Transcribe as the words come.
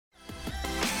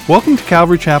Welcome to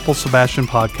Calvary Chapel Sebastian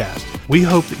Podcast. We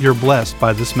hope that you're blessed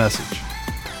by this message.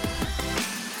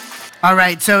 All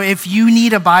right, so if you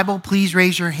need a Bible, please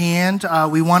raise your hand.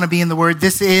 We want to be in the Word.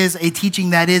 This is a teaching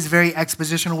that is very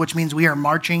expositional, which means we are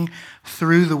marching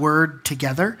through the Word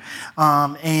together.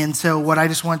 And so what I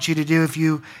just want you to do, if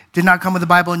you did not come with the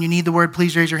Bible and you need the Word,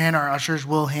 please raise your hand. Our ushers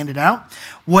will hand it out.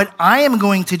 What I am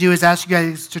going to do is ask you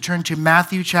guys to turn to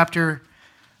Matthew chapter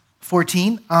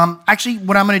 14. Actually,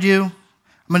 what I'm going to do,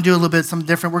 I'm going to do a little bit something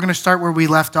different. We're going to start where we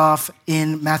left off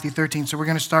in Matthew 13. So we're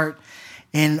going to start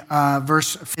in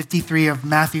verse 53 of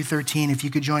Matthew 13, if you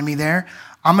could join me there.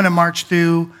 I'm going to march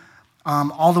through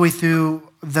all the way through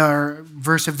the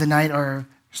verse of the night. Our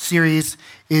series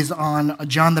is on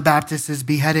John the Baptist's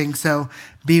beheading, so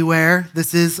beware.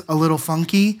 This is a little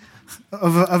funky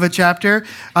of a chapter.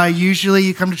 Usually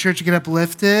you come to church, you get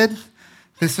uplifted.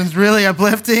 This one's really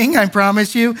uplifting, I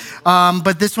promise you.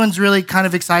 But this one's really kind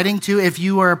of exciting too. If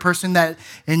you are a person that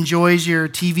enjoys your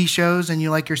TV shows and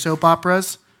you like your soap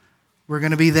operas, we're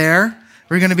going to be there.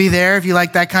 We're going to be there if you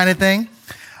like that kind of thing.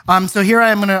 So here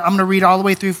I'm going to read all the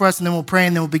way through for us, and then we'll pray,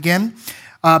 and then we'll begin.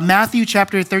 Matthew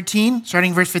chapter 13,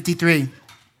 starting verse 53.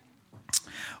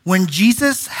 When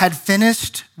Jesus had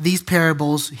finished these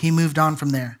parables, he moved on from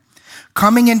there.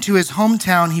 Coming into his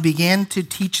hometown, he began to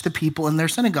teach the people in their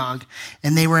synagogue,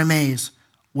 and they were amazed.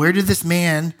 Where did this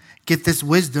man get this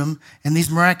wisdom and these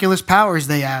miraculous powers,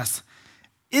 they asked.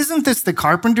 Isn't this the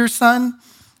carpenter's son?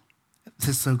 This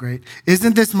is so great.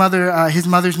 Isn't this his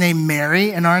mother's name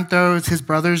Mary? And aren't those his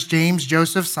brothers James,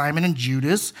 Joseph, Simon, and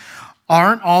Judas?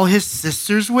 Aren't all his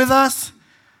sisters with us?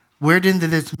 Where did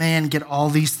this man get all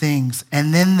these things?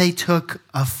 And then they took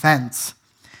offense.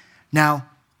 Now,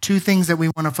 two things that we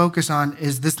want to focus on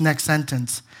is this next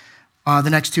sentence, the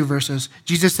next two verses.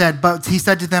 Jesus said, but he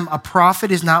said to them, a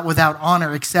prophet is not without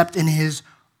honor except in his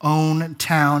own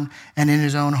town and in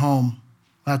his own home.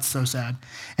 That's so sad.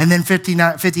 And then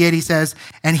 58, he says,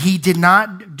 and he did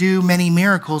not do many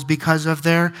miracles because of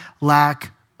their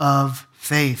lack of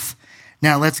faith.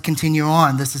 Now let's continue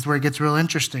on. This is where it gets real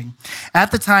interesting.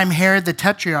 At the time, Herod the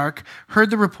Tetrarch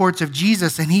heard the reports of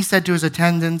Jesus, and he said to his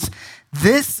attendants,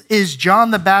 this is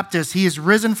John the Baptist. He is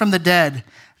risen from the dead.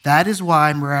 That is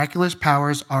why miraculous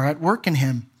powers are at work in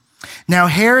him. Now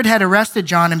Herod had arrested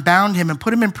John and bound him and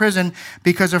put him in prison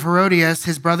because of Herodias,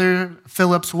 his brother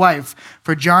Philip's wife.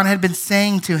 For John had been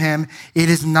saying to him, it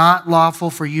is not lawful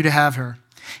for you to have her.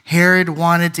 Herod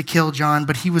wanted to kill John,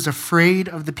 but he was afraid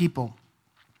of the people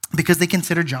because they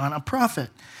considered John a prophet.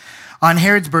 On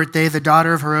Herod's birthday, the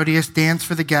daughter of Herodias danced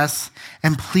for the guests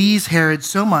and pleased Herod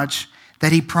so much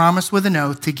that he promised with an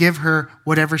oath to give her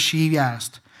whatever she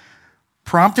asked.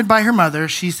 Prompted by her mother,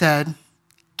 she said,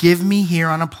 give me here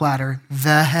on a platter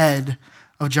the head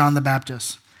of John the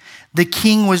Baptist. The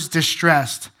king was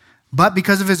distressed, but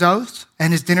because of his oaths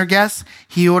and his dinner guests,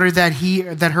 he ordered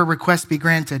that her request be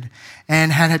granted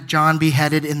and had John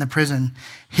beheaded in the prison.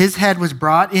 His head was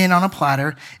brought in on a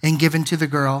platter and given to the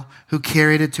girl, who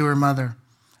carried it to her mother.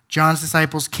 John's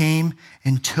disciples came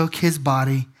and took his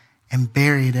body and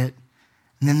buried it.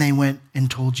 And then they went and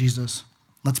told Jesus.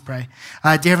 Let's pray.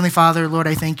 Dear Heavenly Father, Lord,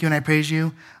 I thank you and I praise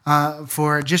you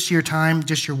for just your time,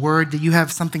 just your word, that you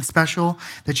have something special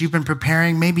that you've been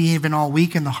preparing, maybe even all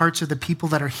week in the hearts of the people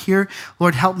that are here.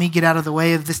 Lord, help me get out of the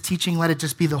way of this teaching. Let it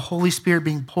just be the Holy Spirit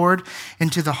being poured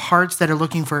into the hearts that are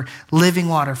looking for living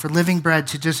water, for living bread,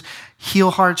 to just heal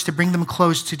hearts, to bring them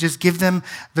close, to just give them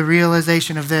the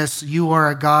realization of this. You are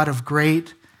a God of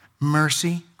great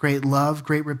mercy, great love,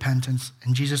 great repentance.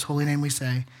 In Jesus' holy name we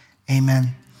say,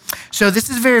 amen. So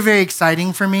this is very, very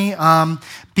exciting for me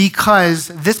because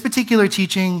this particular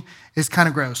teaching is kind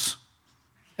of gross.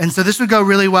 And so this would go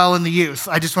really well in the youth.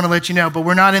 I just want to let you know, but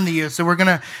we're not in the youth, so we're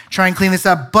going to try and clean this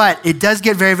up. But it does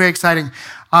get very, very exciting.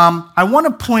 I want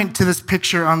to point to this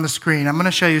picture on the screen. I'm going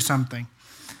to show you something.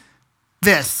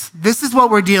 This is what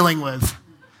we're dealing with.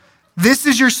 This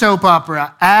is your soap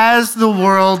opera, As the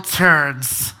World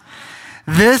Turns.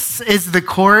 This is the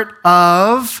court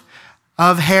of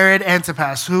Herod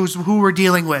Antipas, who we're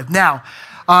dealing with. Now,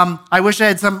 I wish I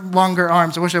had some longer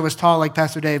arms. I wish I was tall like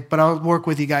Pastor Dave, but I'll work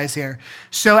with you guys here.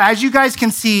 So as you guys can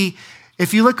see,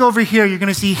 if you look over here, you're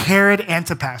going to see Herod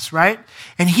Antipas, right?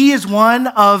 And he is one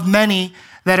of many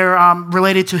that are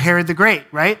related to Herod the Great,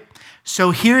 right?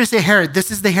 So here's the Herod. This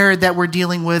is the Herod that we're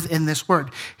dealing with in this word,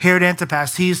 Herod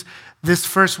Antipas. He's this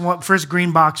first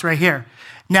green box right here.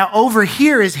 Now over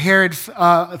here is Herod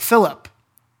Philip.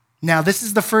 Now, this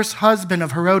is the first husband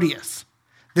of Herodias.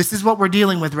 This is what we're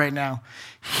dealing with right now.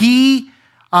 He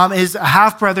is a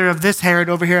half-brother of this Herod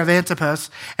over here of Antipas.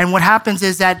 And what happens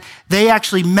is that they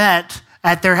actually met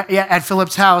at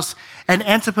Philip's house. And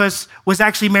Antipas was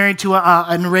actually married to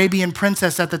an Arabian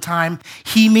princess at the time.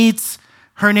 He meets,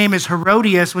 her name is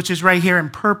Herodias, which is right here in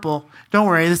purple. Don't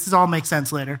worry, this all makes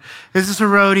sense later. This is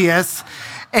Herodias.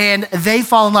 And they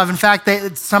fall in love. In fact,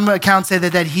 some accounts say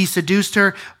that he seduced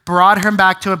her, brought her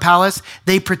back to a palace.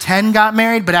 They pretend got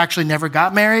married, but actually never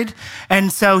got married.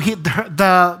 And so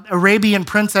the Arabian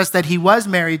princess that he was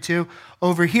married to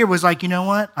over here was like, you know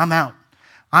what? I'm out.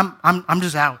 I'm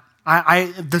just out.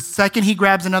 The second he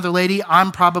grabs another lady,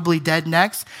 I'm probably dead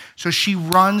next. So she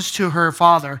runs to her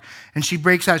father and she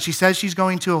breaks out. She says she's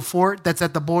going to a fort that's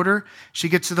at the border. She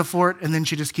gets to the fort and then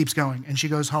she just keeps going and she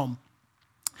goes home.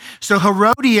 So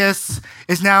Herodias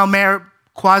is now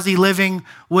quasi living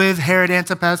with Herod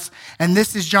Antipas, and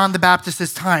this is John the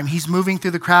Baptist's time. He's moving through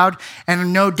the crowd,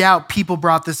 and no doubt people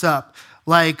brought this up.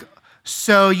 Like,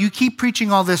 so you keep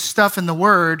preaching all this stuff in the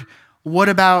word. What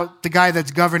about the guy that's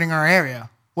governing our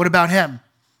area? What about him?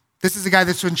 This is the guy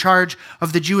that's in charge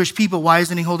of the Jewish people. Why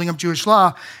isn't he holding up Jewish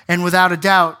law? And without a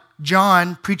doubt,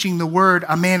 John, preaching the word,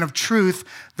 a man of truth,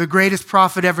 the greatest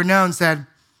prophet ever known, said,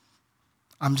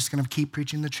 I'm just going to keep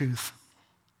preaching the truth.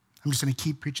 I'm just going to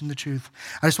keep preaching the truth.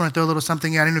 I just want to throw a little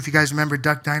something. I don't know if you guys remember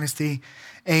Duck Dynasty,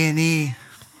 A&E.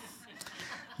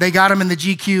 They got him in the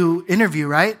GQ interview,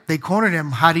 right? They cornered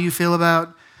him. How do you feel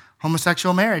about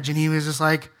homosexual marriage? And he was just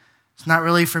like, it's not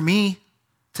really for me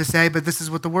to say, but this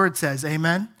is what the word says.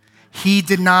 Amen? He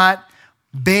did not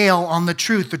bail on the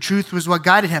truth. The truth was what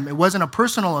guided him. It wasn't a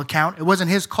personal account. It wasn't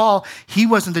his call. He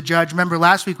wasn't the judge. Remember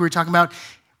last week we were talking about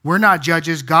we're not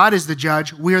judges. God is the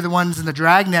judge. We are the ones in the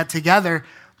dragnet together.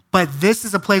 But this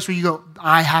is a place where you go,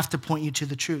 I have to point you to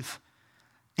the truth.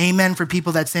 Amen for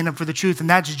people that stand up for the truth. And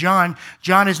that's John.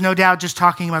 John is no doubt just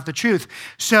talking about the truth.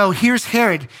 So here's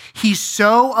Herod. He's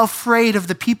so afraid of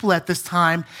the people at this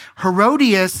time.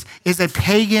 Herodias is a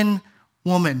pagan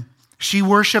woman. She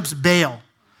worships Baal.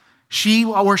 She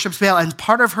worships Baal. And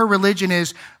part of her religion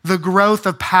is the growth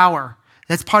of power.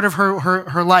 That's part of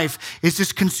her life, is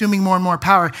just consuming more and more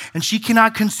power. And she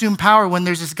cannot consume power when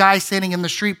there's this guy standing in the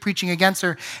street preaching against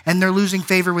her and they're losing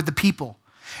favor with the people.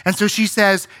 And so she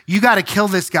says, you got to kill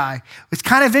this guy. It's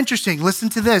kind of interesting. Listen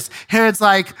to this. Herod's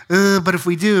like, but if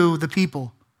we do, the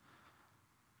people.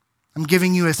 I'm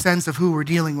giving you a sense of who we're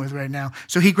dealing with right now.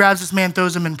 So he grabs this man,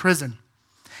 throws him in prison.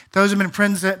 Throws him in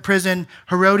prison.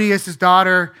 Herodias'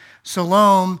 daughter,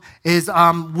 Salome, is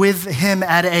with him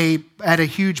at a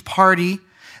huge party.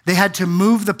 They had to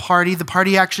move the party. The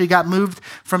party actually got moved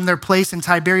from their place in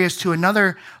Tiberias to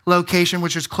another location,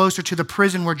 which is closer to the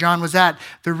prison where John was at.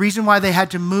 The reason why they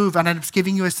had to move, and I'm just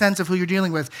giving you a sense of who you're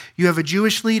dealing with. You have a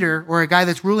Jewish leader or a guy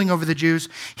that's ruling over the Jews.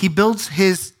 He builds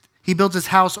his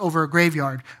house over a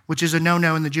graveyard, which is a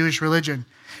no-no in the Jewish religion.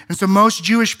 And so most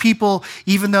Jewish people,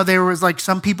 even though there was like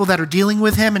some people that are dealing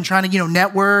with him and trying to,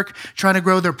 network, trying to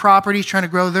grow their properties, trying to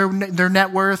grow their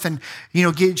net worth and,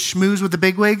 get schmooze with the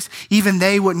bigwigs, even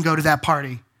they wouldn't go to that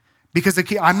party because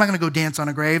I'm not going to go dance on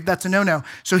a grave. That's a no-no.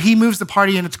 So he moves the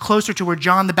party and it's closer to where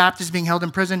John the Baptist is being held in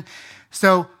prison.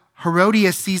 So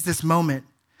Herodias sees this moment.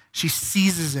 She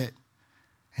seizes it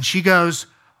and she goes,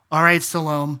 all right,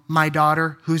 Salome, my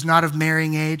daughter, who's not of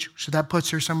marrying age, so that puts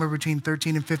her somewhere between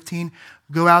 13 and 15,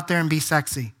 go out there and be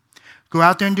sexy. Go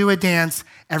out there and do a dance.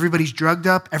 Everybody's drugged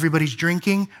up. Everybody's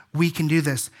drinking. We can do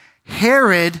this.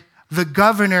 Herod, the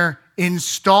governor,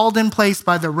 installed in place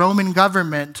by the Roman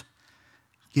government,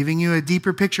 giving you a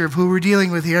deeper picture of who we're dealing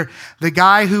with here. The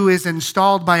guy who is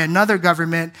installed by another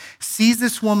government sees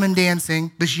this woman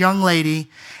dancing, this young lady,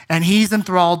 and he's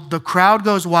enthralled. The crowd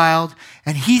goes wild,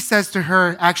 and he says to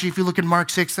her, actually, if you look at Mark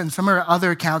 6 and some of our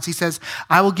other accounts, he says,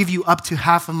 I will give you up to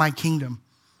half of my kingdom.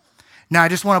 Now, I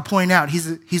just want to point out,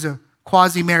 he's a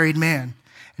quasi-married man.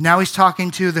 And now he's talking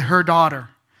to her daughter.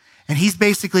 And he's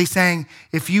basically saying,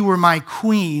 if you were my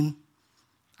queen,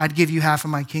 I'd give you half of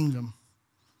my kingdom.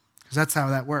 Because that's how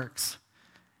that works.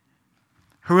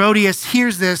 Herodias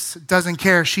hears this, doesn't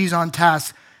care. She's on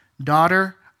task.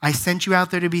 Daughter, I sent you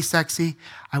out there to be sexy.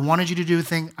 I wanted you to do a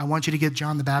thing. I want you to get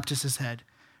John the Baptist's head.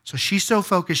 So she's so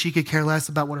focused, she could care less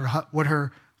about what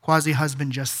her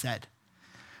quasi-husband just said.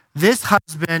 This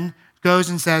husband goes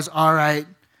and says, all right,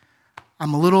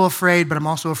 I'm a little afraid, but I'm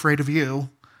also afraid of you.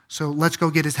 So let's go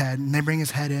get his head. And they bring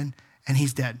his head in, and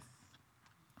he's dead.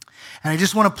 And I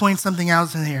just want to point something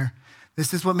out in here.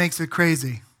 This is what makes it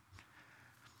crazy.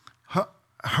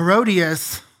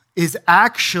 Herodias is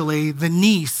actually the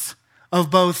niece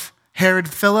of both Herod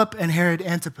Philip and Herod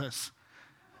Antipas.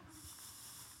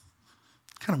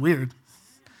 Kind of weird.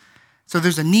 So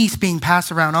there's a niece being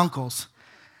passed around uncles.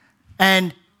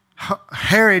 And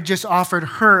Herod just offered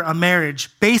her a marriage.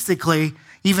 Basically,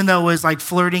 even though it was like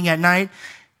flirting at night,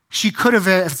 she could have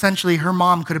essentially, her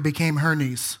mom could have became her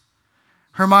niece.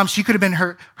 Her mom, she could have been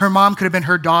her mom could have been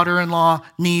her daughter-in-law,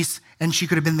 niece, and she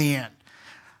could have been the aunt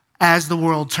as the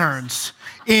world turns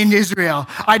in Israel.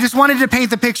 I just wanted to paint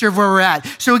the picture of where we're at.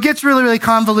 So it gets really, really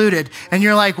convoluted. And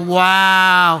you're like,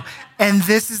 wow. And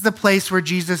this is the place where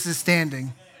Jesus is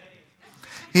standing.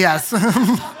 Yes.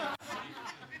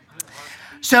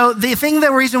 So the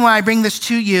reason why I bring this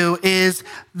to you is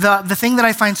the thing that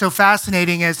I find so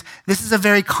fascinating is this is a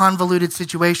very convoluted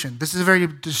situation. This is a very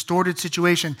distorted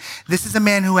situation. This is a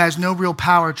man who has no real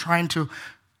power trying to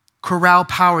corral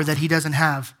power that he doesn't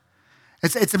have.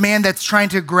 It's a man that's trying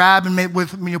to grab and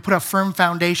put a firm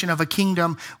foundation of a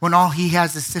kingdom when all he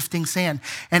has is sifting sand.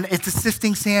 And it's a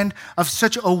sifting sand of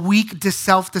such a weak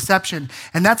self-deception.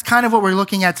 And that's kind of what we're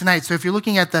looking at tonight. So if you're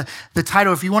looking at the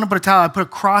title, if you want to put a title, I put a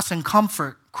cross and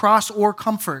comfort. Cross or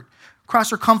comfort.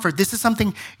 Cross or comfort. This is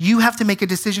something you have to make a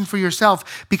decision for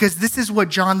yourself because this is what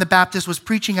John the Baptist was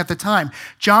preaching at the time.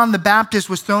 John the Baptist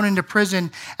was thrown into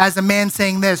prison as a man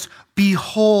saying this,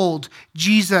 "Behold,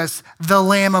 Jesus, the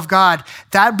Lamb of God."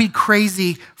 That'd be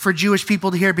crazy for Jewish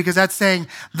people to hear because that's saying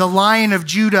the Lion of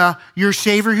Judah, your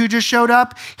Savior who just showed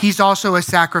up, he's also a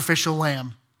sacrificial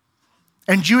lamb.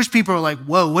 And Jewish people are like,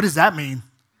 whoa, what does that mean?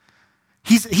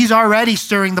 He's already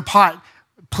stirring the pot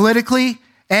politically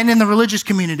and in the religious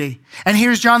community. And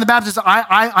here's John the Baptist.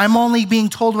 I'm only being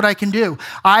told what I can do.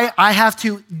 I have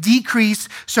to decrease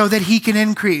so that he can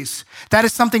increase. That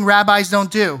is something rabbis don't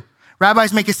do.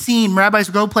 Rabbis make a scene. Rabbis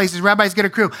go places. Rabbis get a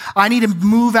crew. I need to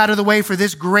move out of the way for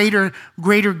this greater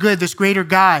good, this greater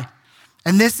guy.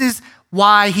 And this is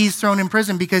why he's thrown in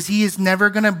prison because he is never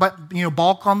going to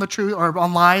balk on the truth or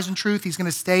on lies and truth. He's going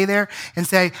to stay there and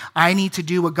say, I need to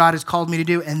do what God has called me to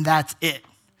do, and that's it.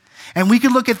 And we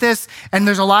could look at this, and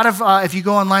there's a lot of, if you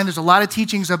go online, there's a lot of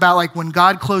teachings about like when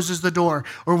God closes the door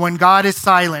or when God is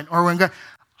silent or when God,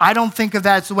 I don't think of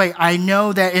that as the way. I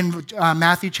know that in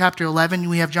Matthew chapter 11,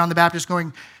 we have John the Baptist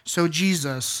going, so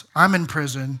Jesus, I'm in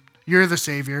prison. You're the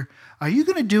Savior. Are you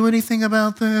going to do anything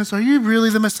about this? Are you really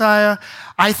the Messiah?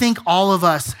 I think all of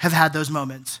us have had those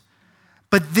moments.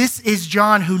 But this is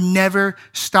John who never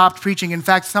stopped preaching. In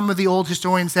fact, some of the old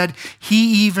historians said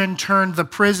he even turned the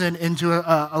prison into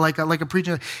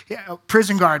a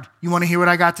prison guard. You want to hear what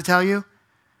I got to tell you?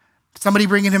 Somebody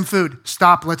bringing him food.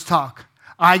 Stop, let's talk.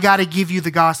 I got to give you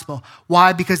the gospel.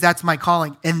 Why? Because that's my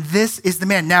calling. And this is the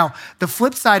man. Now, the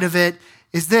flip side of it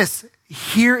is this.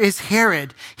 Here is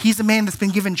Herod. He's a man that's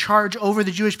been given charge over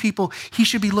the Jewish people. He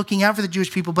should be looking out for the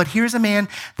Jewish people. But here's a man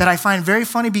that I find very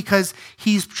funny because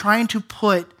he's trying to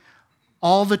put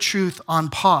all the truth on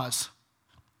pause.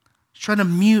 He's trying to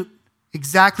mute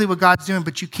exactly what God's doing,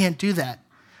 but you can't do that.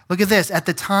 Look at this. At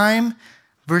the time,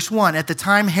 verse 1, at the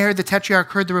time Herod the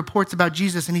Tetrarch heard the reports about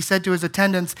Jesus, and he said to his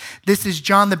attendants, this is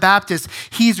John the Baptist.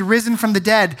 He's risen from the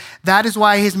dead. That is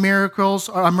why his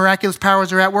miraculous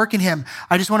powers are at work in him.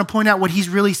 I just want to point out what he's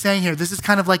really saying here. This is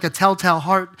kind of like a telltale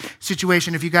heart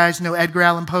situation. If you guys know Edgar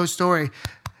Allan Poe's story,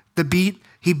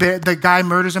 the guy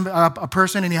murders a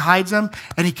person and he hides him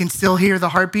and he can still hear the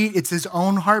heartbeat. It's his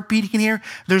own heartbeat he can hear.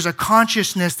 There's a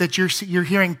consciousness that you're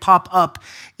hearing pop up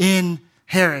in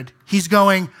Herod. He's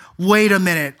going, wait a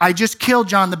minute, I just killed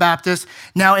John the Baptist.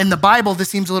 Now in the Bible, this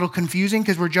seems a little confusing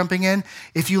because we're jumping in.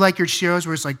 If you like your shows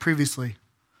where it's like previously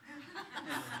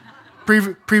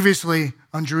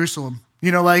on Jerusalem,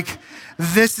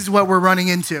 this is what we're running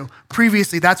into.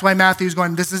 Previously, that's why Matthew's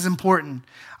going, this is important.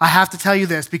 I have to tell you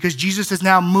this because Jesus is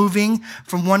now moving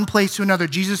from one place to another.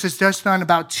 Jesus has just done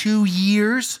about 2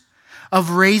 years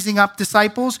of raising up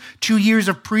disciples, 2 years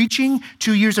of preaching,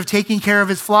 2 years of taking care of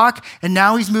his flock, and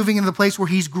now he's moving into the place where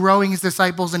he's growing his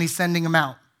disciples and he's sending them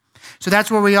out. So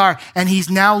that's where we are. And he's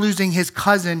now losing his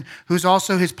cousin, who's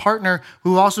also his partner,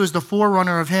 who also is the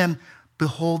forerunner of him.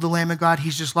 Behold the Lamb of God.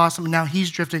 He's just lost him, and now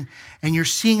he's drifting. And you're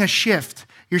seeing a shift.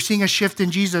 You're seeing a shift in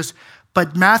Jesus.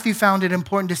 But Matthew found it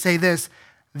important to say this.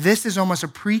 This is almost a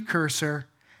precursor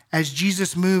as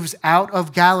Jesus moves out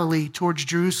of Galilee towards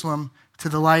Jerusalem to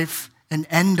the life and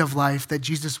end of life that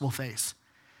Jesus will face.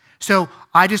 So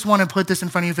I just want to put this in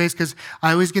front of your face because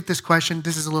I always get this question.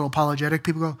 This is a little apologetic.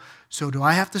 People go, so do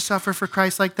I have to suffer for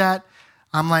Christ like that?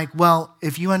 I'm like, well,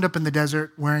 if you end up in the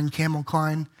desert wearing Camel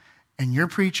Klein and you're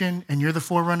preaching and you're the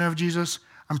forerunner of Jesus,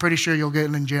 I'm pretty sure you'll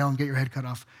get in jail and get your head cut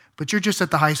off. But you're just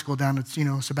at the high school down at,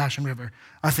 Sebastian River.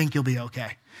 I think you'll be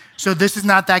okay. So this is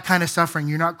not that kind of suffering.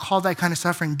 You're not called that kind of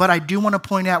suffering. But I do want to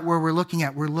point out where we're looking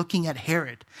at. We're looking at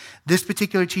Herod. This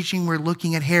particular teaching, we're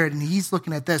looking at Herod, and he's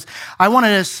looking at this. I want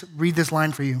to just read this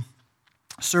line for you.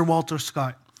 Sir Walter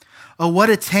Scott. Oh, what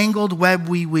a tangled web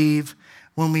we weave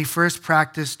when we first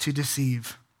practice to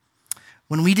deceive.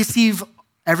 When we deceive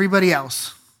everybody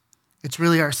else, It's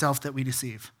really ourselves that we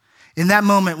deceive. In that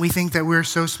moment, we think that we're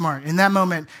so smart. In that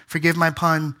moment, forgive my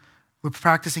pun, we're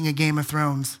practicing a Game of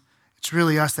Thrones. It's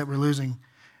really us that we're losing.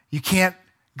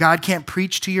 God can't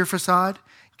preach to your facade.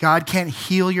 God can't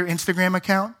heal your Instagram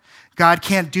account. God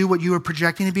can't do what you were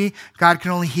projecting to be. God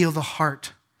can only heal the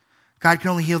heart. God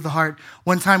can only heal the heart.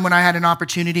 One time when I had an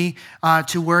opportunity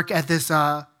to work at this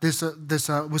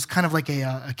was kind of like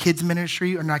a kids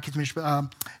ministry, or not kids ministry,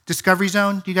 but Discovery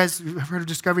Zone. You guys have heard of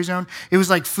Discovery Zone? It was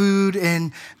like food,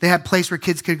 and they had a place where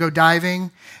kids could go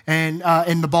diving and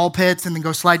in the ball pits and then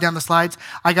go slide down the slides.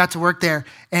 I got to work there,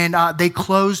 and they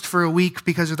closed for a week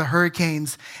because of the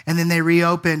hurricanes, and then they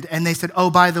reopened, and they said, oh,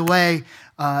 by the way,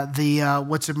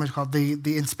 what's it called?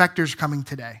 The inspector's coming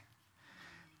today.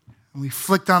 And we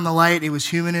flicked on the light. It was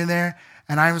human in there.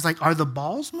 And I was like, are the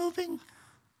balls moving?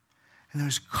 And there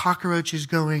was cockroaches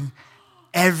going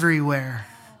everywhere.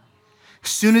 As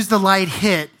soon as the light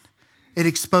hit, it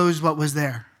exposed what was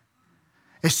there.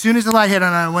 As soon as the light hit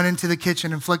and I went into the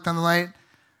kitchen and flicked on the light,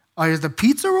 are the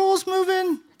pizza rolls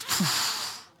moving?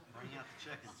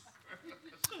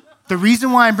 The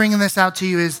reason why I'm bringing this out to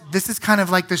you is this is kind of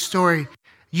like the story.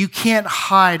 You can't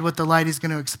hide what the light is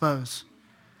going to expose.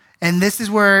 And this is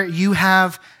where you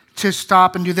have to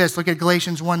stop and do this. Look at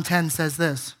Galatians 1:10 says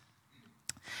this.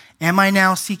 Am I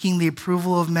now seeking the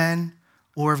approval of men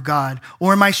or of God?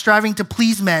 Or am I striving to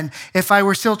please men? If I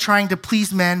were still trying to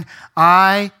please men,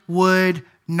 I would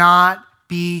not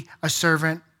be a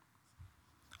servant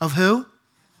of who?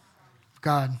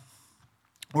 God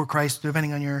or Christ,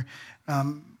 depending on your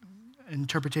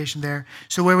interpretation there.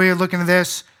 So where we are looking at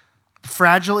this,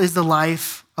 fragile is the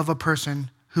life of a person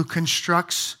who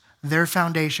constructs their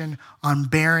foundation on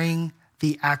bearing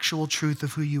the actual truth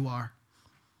of who you are.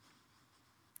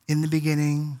 In the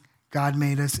beginning, God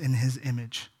made us in his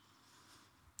image.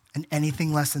 And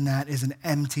anything less than that is an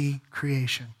empty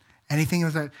creation. Anything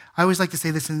that I always like to say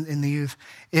this in the youth.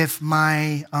 If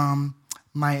my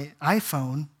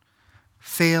iPhone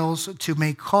fails to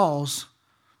make calls,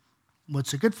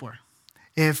 what's it good for?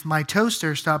 If my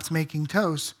toaster stops making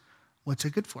toast, what's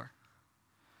it good for?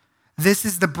 This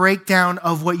is the breakdown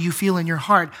of what you feel in your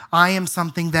heart. I am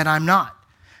something that I'm not.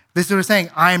 This is what I'm saying.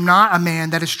 I am not a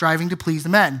man that is striving to please the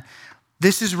men.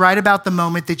 This is right about the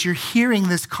moment that you're hearing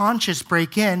this conscience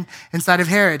break inside of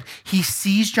Herod. He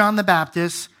sees John the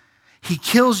Baptist. He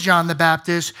kills John the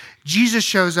Baptist. Jesus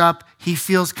shows up. He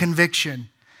feels conviction.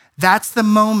 That's the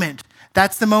moment.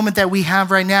 That's the moment that we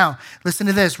have right now. Listen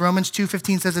to this. Romans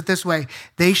 2:15 says it this way.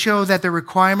 They show that the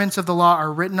requirements of the law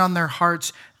are written on their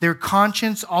hearts, their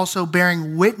conscience also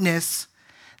bearing witness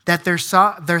that their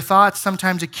thoughts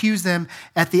sometimes accuse them,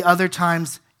 at the other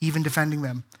times even defending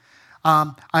them.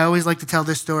 I always like to tell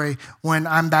this story. When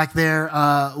I'm back there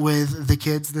with the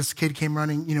kids, this kid came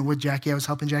running, with Jackie. I was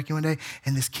helping Jackie one day,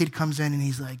 and this kid comes in and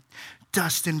he's like,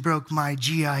 Dustin broke my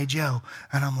G.I. Joe.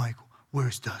 And I'm like,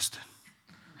 where's Dustin?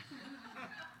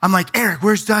 I'm like, Eric,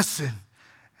 where's Dustin?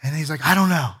 And he's like, I don't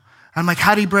know. I'm like,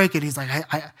 how'd he break it? He's like,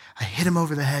 I hit him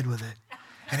over the head with it,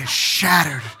 and it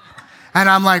shattered. And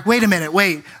I'm like, wait a minute,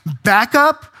 back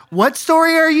up. What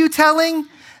story are you telling?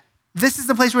 This is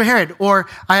the place where Herod, or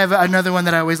I have another one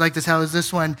that I always like to tell is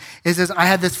this one, I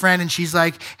had this friend and she's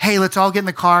like, hey, let's all get in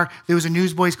the car. There was a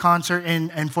Newsboys concert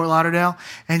in Fort Lauderdale.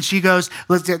 And she goes,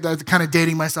 kind of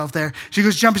dating myself there. She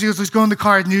goes, let's go in the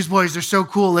car. Newsboys, they're so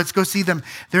cool. Let's go see them.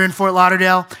 They're in Fort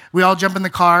Lauderdale. We all jump in the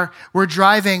car. We're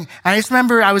driving. And I just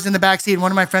remember I was in the backseat and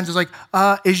one of my friends was like,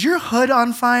 is your hood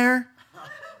on fire?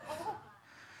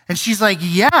 And she's like,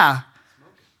 yeah.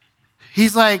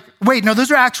 He's like, wait, no,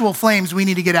 those are actual flames. We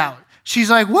need to get out.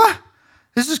 She's like, what?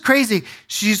 This is crazy.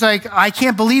 She's like, I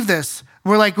can't believe this.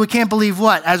 We're like, we can't believe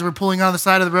what? As we're pulling on the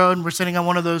side of the road and we're sitting on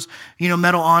one of those,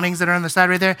 metal awnings that are on the side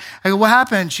right there. I go, what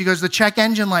happened? She goes, the check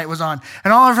engine light was on.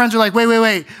 And all our friends are like,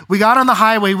 wait. We got on the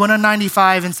highway, went on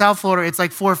 95 in South Florida. It's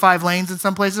like 4 or 5 lanes in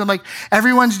some places. I'm like,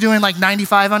 everyone's doing like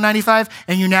 95 on 95.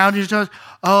 And you now just,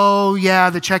 oh yeah,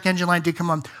 the check engine light did come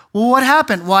on. Well, what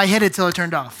happened? Well, I hit it till it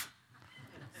turned off.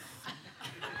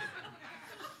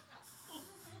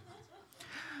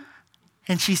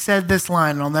 And she said this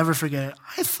line, and I'll never forget it.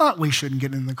 I thought we shouldn't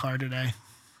get in the car today.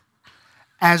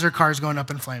 As her car's going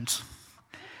up in flames.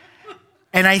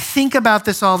 And I think about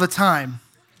this all the time.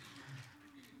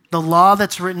 The law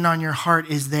that's written on your heart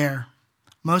is there.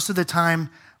 Most of the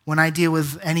time, when I deal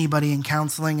with anybody in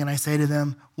counseling and I say to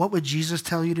them, what would Jesus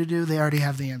tell you to do? They already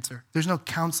have the answer. There's no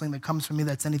counseling that comes from me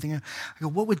that's anything. I go,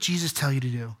 what would Jesus tell you to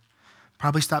do?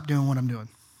 Probably stop doing what I'm doing.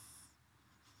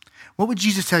 What would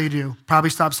Jesus tell you to do? Probably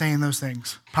stop saying those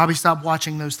things. Probably stop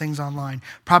watching those things online.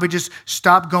 Probably just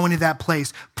stop going to that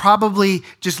place. Probably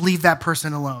just leave that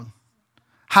person alone.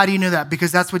 How do you know that?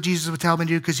 Because that's what Jesus would tell me to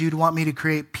do, because he'd want me to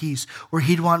create peace, or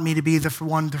he'd want me to be the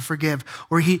one to forgive,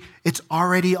 or it's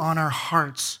already on our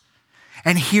hearts.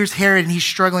 And here's Herod, and he's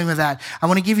struggling with that. I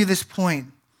want to give you this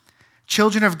point.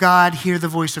 Children of God hear the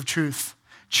voice of truth.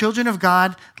 Children of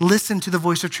God listen to the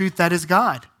voice of truth, that is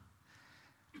God.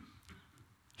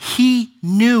 He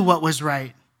knew what was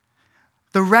right.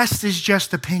 The rest is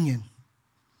just opinion.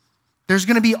 There's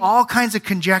going to be all kinds of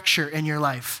conjecture in your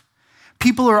life.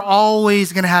 People are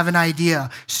always going to have an idea,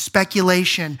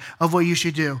 speculation of what you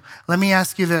should do. Let me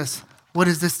ask you this. What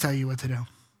does this tell you what to do?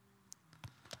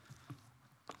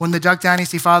 When the Duck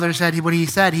Dynasty father said what he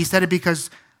said it because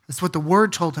it's what the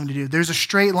word told him to do. There's a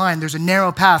straight line. There's a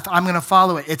narrow path. I'm going to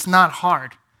follow it. It's not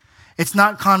hard. It's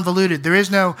not convoluted. There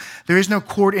is no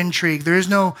court intrigue. There is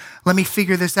no, let me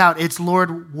figure this out. It's,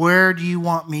 Lord, where do you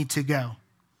want me to go?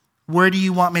 Where do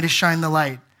you want me to shine the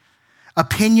light?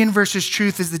 Opinion versus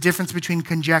truth is the difference between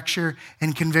conjecture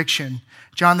and conviction.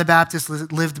 John the Baptist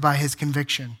lived by his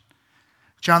conviction.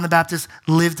 John the Baptist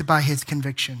lived by his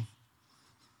conviction.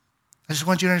 I just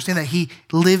want you to understand that he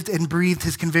lived and breathed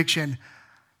his conviction.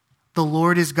 The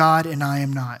Lord is God and I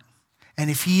am not. And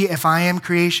if I am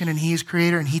creation and he is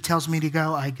creator and he tells me to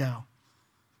go, I go.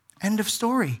 End of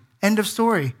story. End of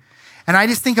story. And I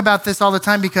just think about this all the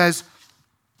time because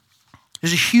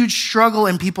there's a huge struggle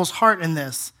in people's heart in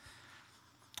this.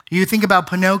 You think about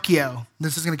Pinocchio.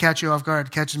 This is going to catch you off guard.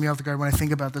 It catches me off guard when I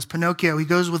think about this. Pinocchio, he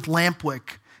goes with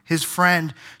Lampwick, his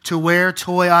friend, to where?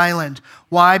 Toy Island.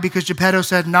 Why? Because Geppetto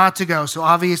said not to go. So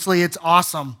obviously it's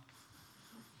awesome.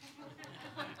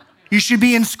 You should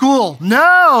be in school.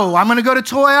 No, I'm going to go to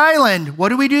Toy Island. What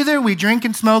do we do there? We drink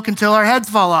and smoke until our heads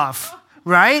fall off,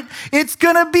 right? It's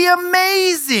going to be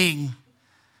amazing.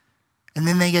 And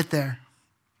then they get there.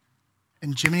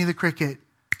 And Jiminy the Cricket,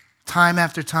 time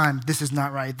after time, this is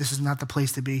not right. This is not the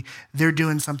place to be. They're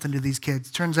doing something to these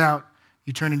kids. Turns out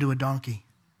you turn into a donkey.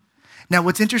 Now,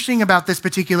 what's interesting about this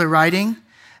particular writing,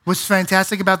 what's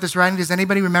fantastic about this writing, does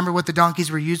anybody remember what the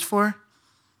donkeys were used for?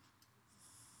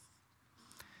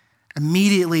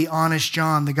 Immediately, Honest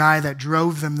John, the guy that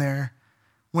drove them there,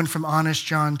 went from Honest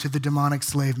John to the demonic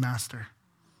slave master.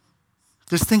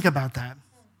 Just think about that.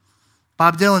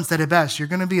 Bob Dylan said it best. You're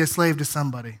going to be a slave to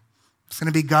somebody. It's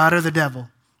going to be God or the devil.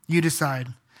 You decide.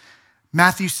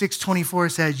 Matthew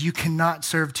 6:24 says, you cannot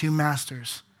serve two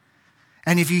masters.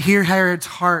 And if you hear Herod's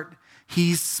heart,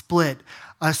 he's split.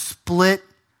 A split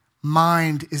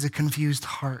mind is a confused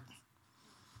heart.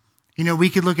 You know, we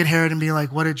could look at Herod and be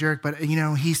like, what a jerk. But, you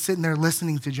know, he's sitting there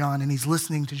listening to John, and he's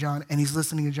listening to John, and he's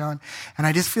listening to John. And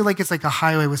I just feel like it's like a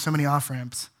highway with so many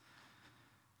off-ramps.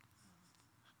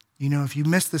 You know, if you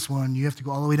miss this one, you have to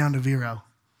go all the way down to Vero.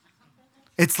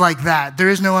 It's like that. There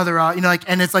is no other, you know, like,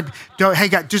 and it's like, hey,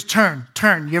 God, just turn.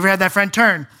 You ever had that friend?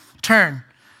 Turn.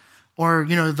 Or,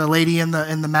 you know, the lady in the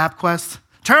MapQuest,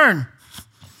 turn.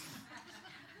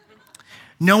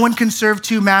 No one can serve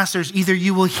two masters. Either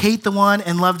you will hate the one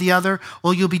and love the other,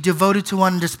 or you'll be devoted to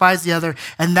one and despise the other.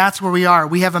 And that's where we are.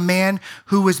 We have a man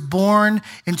who was born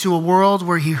into a world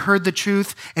where he heard the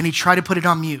truth and he tried to put it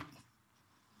on mute.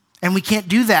 And we can't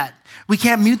do that. We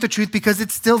can't mute the truth because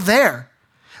it's still there.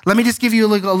 Let me just give you a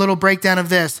little breakdown of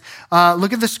this.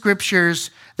 Look at the scriptures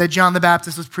that John the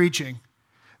Baptist was preaching.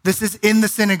 This is in the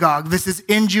synagogue. This is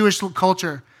in Jewish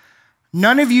culture.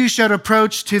 None of you should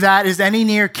approach to that as any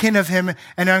near kin of him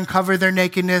and uncover their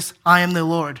nakedness. I am the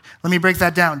Lord. Let me break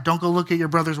that down. Don't go look at your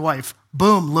brother's wife.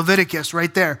 Boom, Leviticus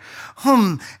right there.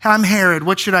 I'm Herod.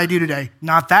 What should I do today?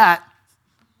 Not that.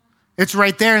 It's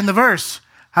right there in the verse.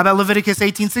 How about Leviticus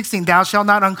 18:16? Thou shalt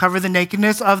not uncover the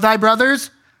nakedness of thy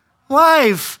brother's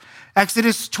wife.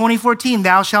 Exodus 20:14,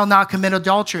 thou shalt not commit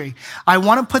adultery. I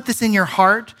want to put this in your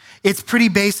heart. It's pretty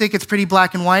basic. It's pretty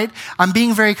black and white. I'm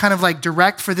being very kind of like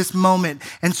direct for this moment,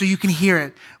 and so you can hear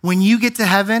it. When you get to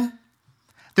heaven,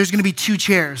 there's going to be two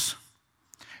chairs,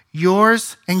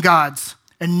 yours and God's,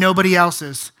 and nobody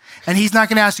else's. And he's not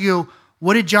going to ask you,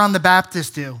 what did John the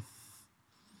Baptist do?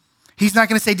 He's not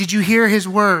going to say, did you hear his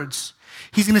words?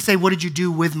 He's going to say, what did you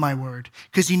do with my word?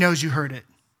 Because he knows you heard it.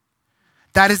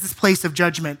 That is this place of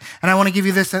judgment. And I want to give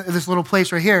you this little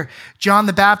place right here. John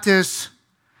the Baptist,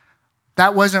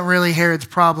 that wasn't really Herod's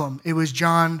problem. It was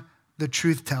John the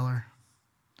truth teller.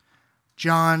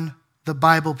 John the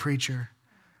Bible preacher.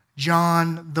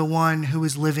 John the one who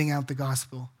was living out the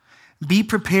gospel. Be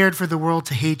prepared for the world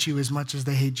to hate you as much as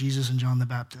they hate Jesus and John the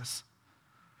Baptist.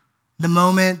 The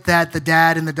moment that the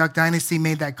dad in the Duck Dynasty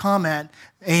made that comment,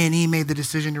 A&E made the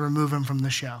decision to remove him from the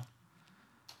show.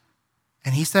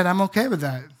 And he said, I'm okay with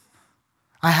that.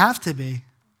 I have to be.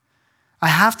 I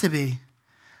have to be.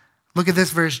 Look at this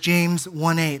verse, James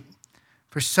 1:8.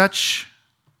 For such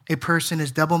a person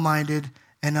is double-minded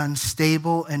and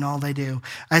unstable in all they do.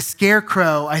 A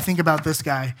scarecrow, I think about this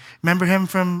guy. Remember him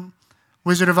from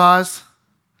Wizard of Oz?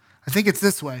 I think it's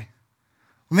this way.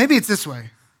 Well, maybe it's this way.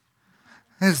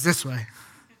 It's this way.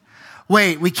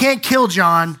 Wait, we can't kill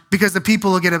John because the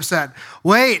people will get upset.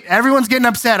 Wait, everyone's getting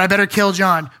upset. I better kill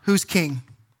John. Who's king?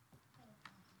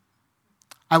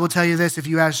 I will tell you this. If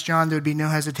you ask John, there would be no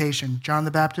hesitation. John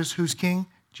the Baptist, who's king?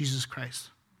 Jesus Christ.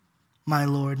 My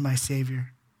Lord, my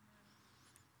Savior.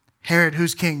 Herod,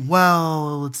 who's king?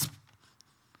 Well,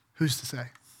 who's to say?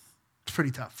 It's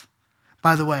pretty tough.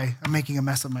 By the way, I'm making a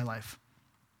mess of my life.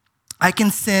 I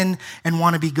can sin and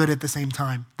want to be good at the same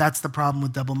time. That's the problem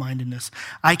with double-mindedness.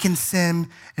 I can sin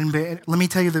and let me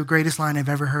tell you the greatest line I've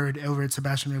ever heard over at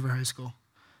Sebastian River High School.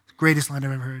 Greatest line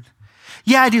I've ever heard.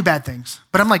 Yeah, I do bad things,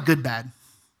 but I'm like good bad.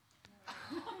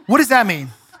 What does that mean?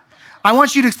 I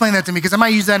want you to explain that to me because I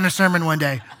might use that in a sermon one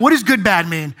day. What does good bad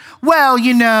mean? Well,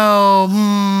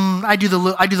 I do the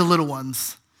little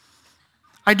ones.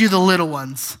 I do the little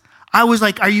ones. I was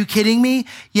like, are you kidding me?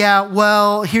 Yeah,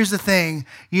 well, here's the thing.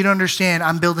 You don't understand.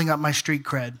 I'm building up my street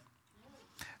cred.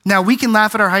 Now, we can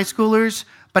laugh at our high schoolers,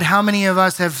 but how many of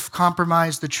us have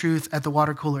compromised the truth at the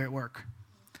water cooler at work?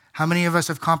 How many of us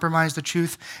have compromised the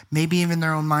truth, maybe even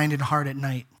their own mind and heart at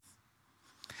night?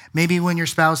 Maybe when your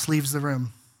spouse leaves the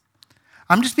room.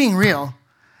 I'm just being real.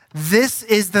 This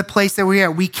is the place that we are.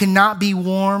 We cannot be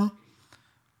warm,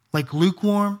 like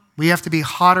lukewarm. We have to be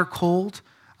hot or cold.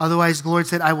 Otherwise, the Lord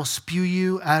said, I will spew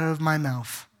you out of my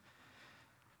mouth.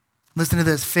 Listen to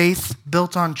this. Faith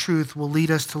built on truth will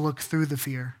lead us to look through the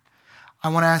fear. I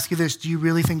want to ask you this. Do you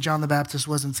really think John the Baptist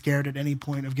wasn't scared at any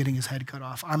point of getting his head cut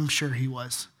off? I'm sure he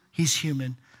was. He's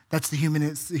human. It's the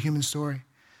human story.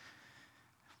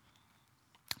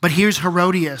 But here's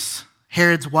Herodias,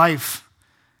 Herod's wife.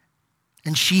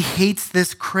 And she hates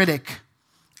this critic.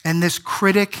 And this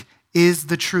critic is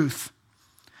the truth.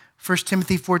 1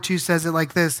 Timothy 4:2 says it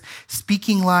like this: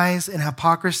 speaking lies and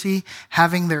hypocrisy,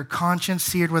 having their conscience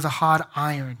seared with a hot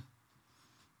iron.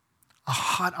 A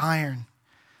hot iron.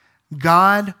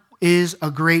 God is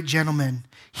a great gentleman.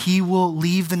 He will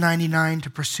leave the 99 to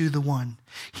pursue the one.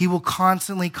 He will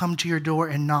constantly come to your door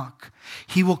and knock.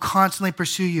 He will constantly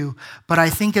pursue you. But I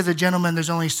think as a gentleman, there's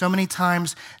only so many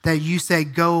times that you say,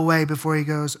 go away, before he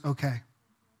goes, okay.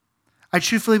 I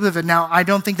truthfully believe it. Now, I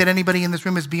don't think that anybody in this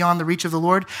room is beyond the reach of the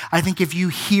Lord. I think if you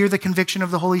hear the conviction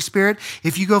of the Holy Spirit,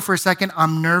 if you go for a second,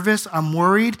 I'm nervous, I'm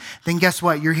worried, then guess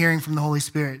what? You're hearing from the Holy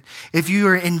Spirit. If you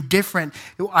are indifferent,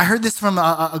 I heard this from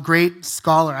a great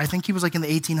scholar. I think he was like in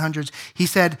the 1800s. He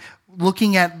said,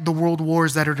 looking at the world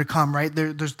wars that are to come, right?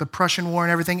 There's the Prussian War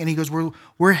and everything. And he goes,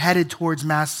 we're headed towards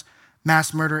mass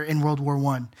murder in World War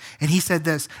I. And he said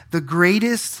this: the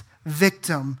greatest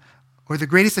victim or the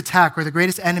greatest attack or the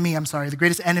greatest enemy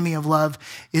of love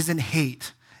isn't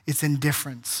hate, it's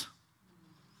indifference.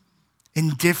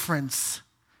 Indifference.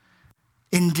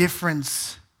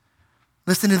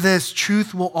 Listen to this.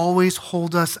 Truth will always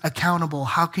hold us accountable.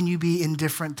 How can you be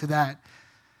indifferent to that?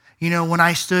 You know, when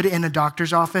I stood in a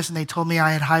doctor's office and they told me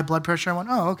I had high blood pressure, I went,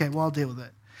 oh, okay, well, I'll deal with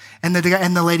it. And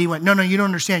the lady went, no, you don't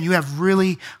understand. You have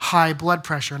really high blood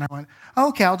pressure. And I went, oh,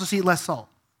 okay, I'll just eat less salt.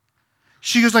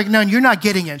 She goes like, no, you're not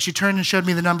getting it. She turned and showed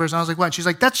me the numbers. And I was like, what? She's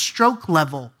like, that's stroke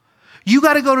level. You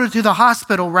got to go to the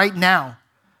hospital right now.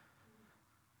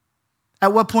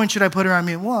 At what point should I put her on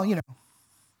me? Well, I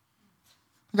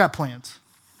got plans.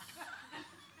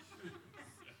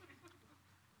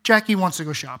 Jackie wants to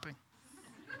go shopping.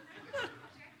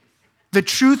 The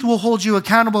truth will hold you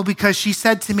accountable because she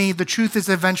said to me, the truth is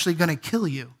eventually going to kill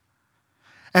you.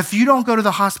 If you don't go to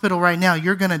the hospital right now,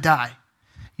 you're going to die.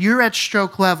 You're at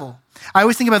stroke level. I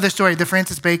always think about this story. The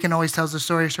Francis Bacon always tells the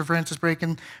story. Sir Francis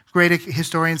Bacon, great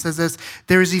historian, says this.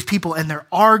 There's these people and they're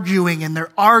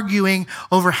arguing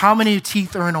over how many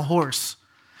teeth are in a horse.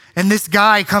 And this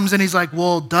guy comes in, he's like,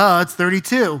 well, duh, it's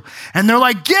 32. And they're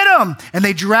like, get him! And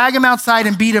they drag him outside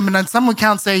and beat him. And then some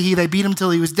accounts say they beat him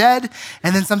till he was dead.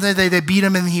 And then sometimes they beat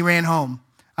him and he ran home.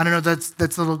 I don't know,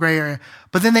 that's a little gray area.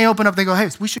 But then they open up, they go, hey,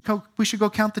 we should go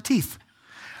count the teeth.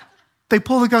 They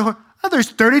pull the guy, oh,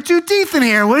 there's 32 teeth in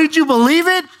here. What, did you believe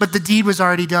it? But the deed was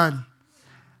already done.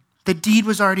 The deed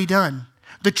was already done.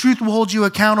 The truth will hold you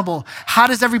accountable. How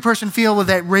does every person feel with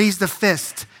that raised a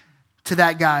fist to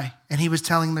that guy? And he was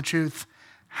telling the truth.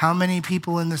 How many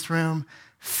people in this room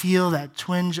feel that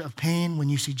twinge of pain when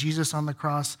you see Jesus on the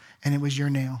cross and it was your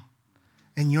nail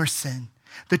and your sin?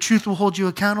 The truth will hold you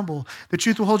accountable. The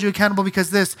truth will hold you accountable because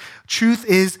this truth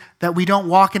is that we don't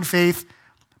walk in faith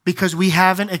because we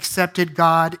haven't accepted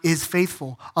God is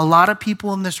faithful. A lot of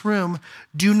people in this room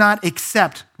do not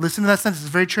accept, listen to that sentence,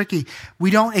 it's very tricky. We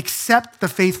don't accept the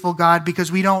faithful God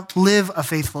because we don't live a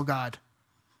faithful God.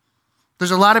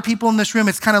 There's a lot of people in this room,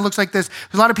 it kind of looks like this.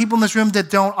 There's a lot of people in this room that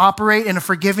don't operate in a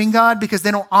forgiving God because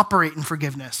they don't operate in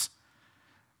forgiveness.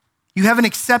 You haven't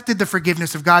accepted the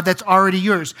forgiveness of God that's already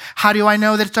yours. How do I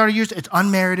know that it's already yours? It's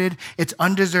unmerited, it's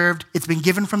undeserved, it's been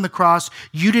given from the cross.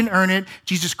 You didn't earn it.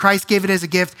 Jesus Christ gave it as a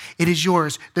gift. It is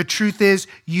yours. The truth is,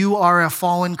 you are a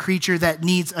fallen creature that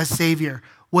needs a savior,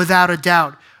 without a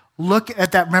doubt. Look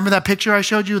at that. Remember that picture I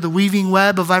showed you, the weaving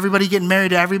web of everybody getting married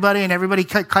to everybody and everybody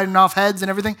cutting off heads and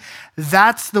everything?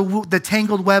 That's the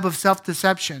tangled web of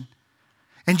self-deception.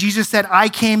 And Jesus said, I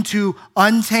came to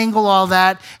untangle all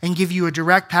that and give you a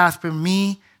direct path from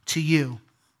me to you.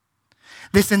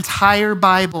 This entire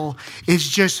Bible is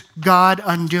just God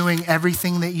undoing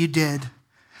everything that you did,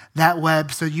 that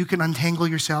web, so you can untangle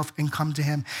yourself and come to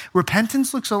him.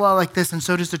 Repentance looks a lot like this, and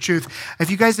so does the truth.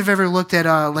 If you guys have ever looked at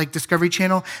like Discovery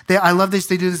Channel, I love this.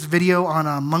 They do this video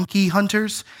on monkey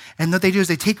hunters, and what they do is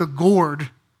they take a gourd.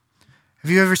 Have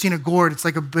you ever seen a gourd? It's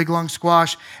like a big long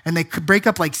squash, and they could break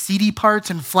up like seedy parts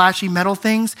and flashy metal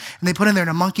things, and they put in there, and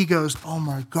a monkey goes, oh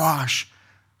my gosh,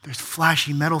 there's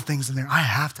flashy metal things in there. I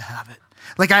have to have it.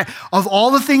 Like of all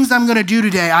the things I'm gonna do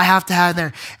today, I have to have it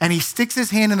there. And he sticks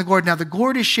his hand in the gourd. Now the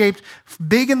gourd is shaped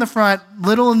big in the front,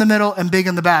 little in the middle, and big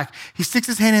in the back. He sticks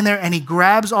his hand in there and he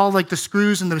grabs all like the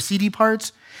screws and the seedy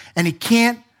parts, and he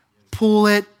can't pull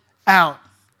it out.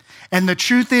 And the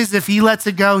truth is, if he lets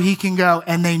it go, he can go,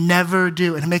 and they never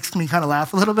do. And it makes me kind of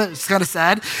laugh a little bit. It's kind of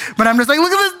sad, but I'm just like,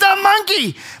 look at this dumb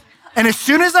monkey. And as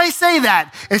soon as I say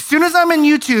that, as soon as I'm in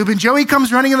YouTube and Joey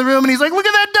comes running in the room and he's like, look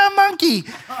at that dumb monkey.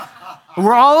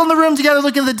 We're all in the room together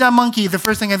looking at the dumb monkey. The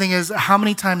first thing I think is, how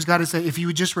many times God has said, if you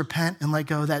would just repent and let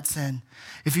go of that sin,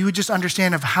 if you would just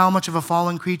understand of how much of a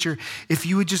fallen creature, if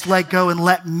you would just let go and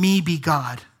let me be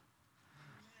God.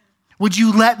 Would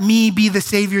you let me be the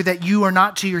Savior that you are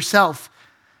not to yourself?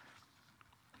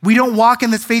 We don't walk in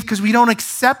this faith because we don't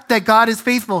accept that God is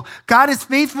faithful. God is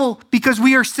faithful because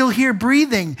we are still here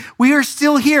breathing. We are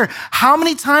still here. How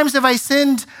many times have I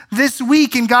sinned this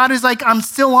week and God is like, I'm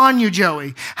still on you,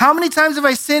 Joey? How many times have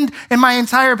I sinned in my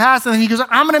entire past? And then he goes,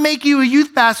 I'm going to make you a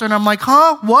youth pastor. And I'm like,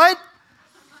 huh? What?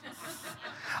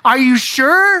 Are you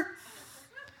sure?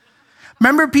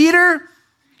 Remember Peter?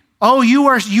 Oh, you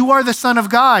are the Son of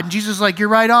God. And Jesus is like, you're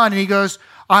right on. And he goes,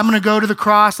 I'm going to go to the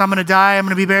cross. I'm going to die. I'm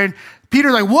going to be buried.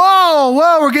 Peter's like,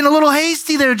 whoa, we're getting a little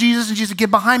hasty there, Jesus. And Jesus,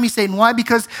 get behind me, Satan. Why?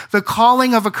 Because the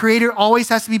calling of a creator always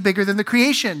has to be bigger than the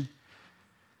creation.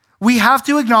 We have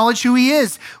to acknowledge who he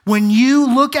is. When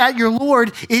you look at your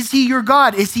Lord, is he your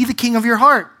God? Is he the king of your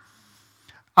heart?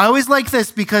 I always like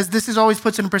this because this is always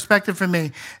puts it in perspective for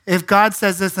me. If God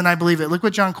says this, then I believe it. Look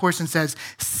what John Corson says.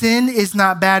 Sin is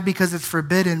not bad because it's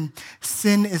forbidden.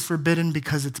 Sin is forbidden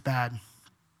because it's bad.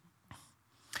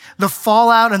 The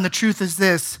fallout and the truth is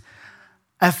this.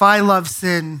 If I love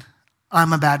sin,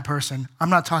 I'm a bad person. I'm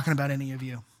not talking about any of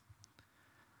you.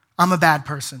 I'm a bad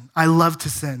person. I love to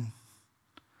sin.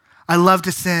 I love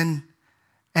to sin,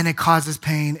 and it causes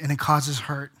pain and it causes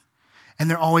hurt. And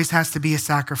there always has to be a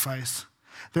sacrifice.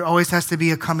 There always has to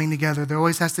be a coming together. There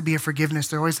always has to be a forgiveness.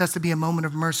 There always has to be a moment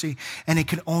of mercy. And it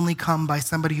can only come by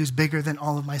somebody who's bigger than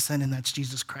all of my sin, and that's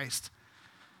Jesus Christ.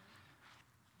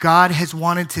 God has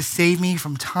wanted to save me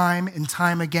from time and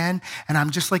time again, and I'm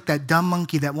just like that dumb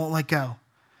monkey that won't let go.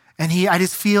 And I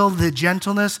just feel the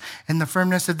gentleness and the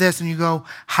firmness of this, and you go,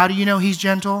 how do you know he's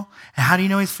gentle? And how do you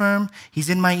know he's firm? He's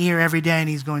in my ear every day, and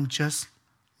he's going, just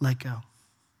let go.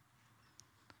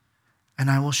 And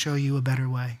I will show you a better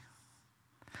way.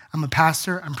 I'm a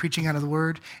pastor, I'm preaching out of the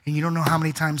word, and you don't know how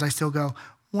many times I still go,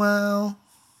 well,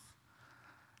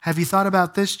 have you thought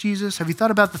about this, Jesus? Have you thought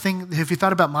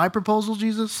about my proposal,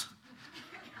 Jesus?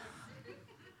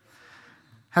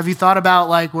 Have you thought about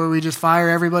like where we just fire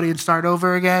everybody and start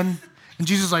over again? And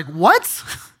Jesus is like, what?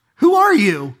 Who are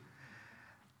you?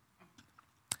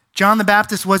 John the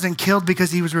Baptist wasn't killed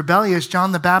because he was rebellious.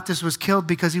 John the Baptist was killed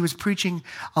because he was preaching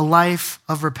a life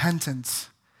of repentance.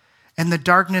 And the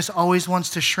darkness always wants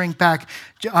to shrink back.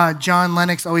 John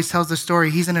Lennox always tells the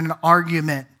story. He's in an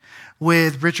argument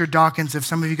with Richard Dawkins. If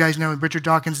some of you guys know, Richard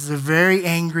Dawkins is a very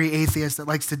angry atheist that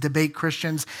likes to debate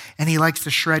Christians, and he likes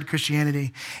to shred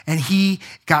Christianity. And he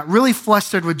got really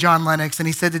flustered with John Lennox, and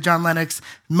he said to John Lennox,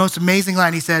 the most amazing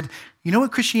line, he said, you know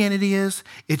what Christianity is?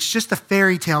 It's just a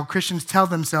fairy tale Christians tell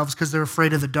themselves because they're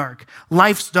afraid of the dark.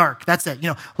 Life's dark, that's it.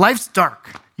 Life's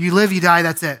dark. You live, you die,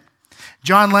 that's it.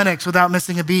 John Lennox, without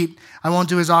missing a beat, I won't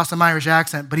do his awesome Irish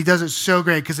accent, but he does it so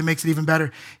great because it makes it even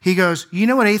better. He goes, you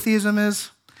know what atheism is?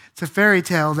 It's a fairy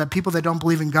tale that people that don't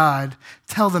believe in God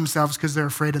tell themselves because they're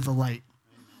afraid of the light.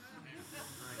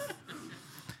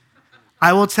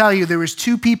 I will tell you, there was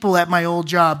 2 people at my old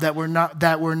job that were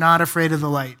not afraid of the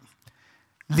light.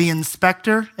 The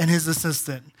inspector and his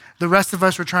assistant. The rest of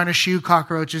us were trying to shoo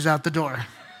cockroaches out the door.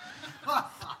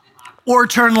 Or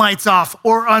turn lights off,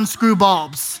 or unscrew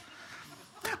bulbs.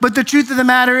 But the truth of the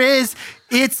matter is,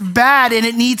 it's bad and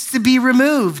it needs to be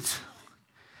removed.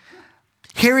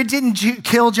 Herod didn't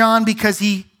kill John because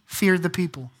he feared the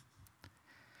people.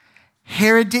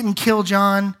 Herod did kill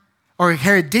John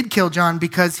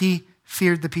because he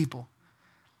feared the people.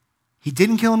 He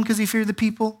didn't kill him because he feared the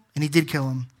people, and he did kill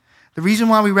him. The reason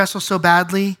why we wrestle so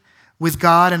badly with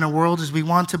God and a world is we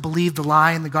want to believe the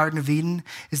lie in the Garden of Eden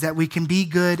is that we can be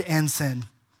good and sin.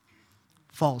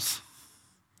 False.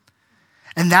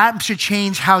 And that should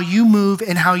change how you move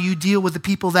and how you deal with the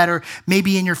people that are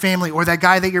maybe in your family or that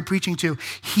guy that you're preaching to.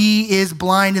 He is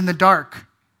blind in the dark.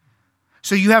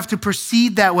 So you have to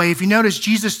proceed that way. If you notice,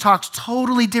 Jesus talks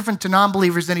totally different to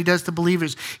non-believers than he does to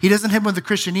believers. He doesn't hit them with the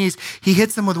Christianese. He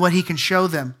hits them with what he can show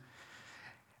them.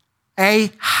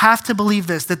 Have to believe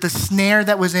this, that the snare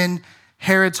that was in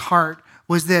Herod's heart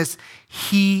was this.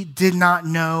 He did not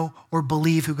know or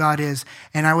believe who God is.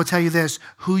 And I will tell you this,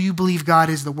 who you believe God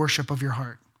is, the worship of your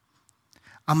heart.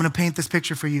 I'm going to paint this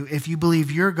picture for you. If you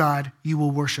believe you're God, you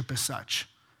will worship as such.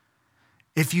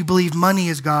 If you believe money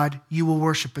is God, you will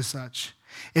worship as such.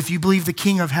 If you believe the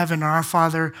King of heaven, our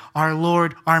Father, our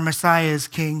Lord, our Messiah is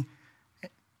King,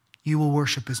 you will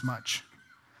worship as much.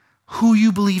 Who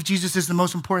you believe Jesus is the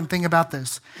most important thing about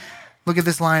this. Look at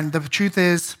this line. The truth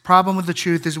is, problem with the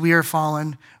truth is we are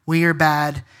fallen, we are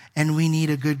bad, and we need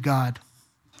a good God.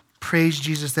 Praise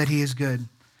Jesus that he is good.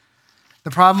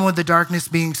 The problem with the darkness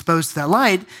being exposed to that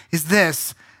light is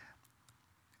this.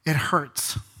 It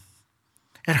hurts.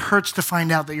 It hurts to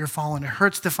find out that you're fallen. It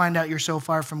hurts to find out you're so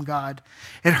far from God.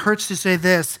 It hurts to say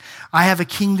this, I have a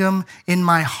kingdom in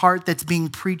my heart that's being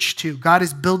preached to. God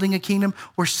is building a kingdom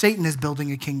or Satan is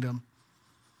building a kingdom.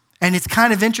 And it's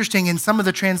kind of interesting in some of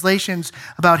the translations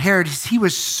about Herod, he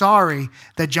was sorry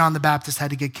that John the Baptist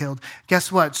had to get killed.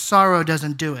 Guess what? Sorrow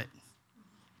doesn't do it.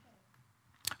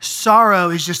 Sorrow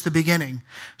is just the beginning.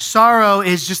 Sorrow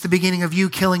is just the beginning of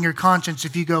you killing your conscience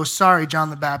if you go, sorry,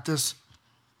 John the Baptist.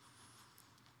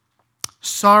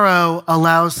 Sorrow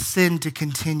allows sin to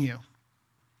continue.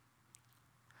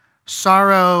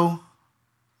 Sorrow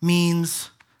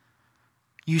means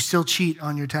you still cheat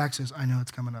on your taxes. I know it's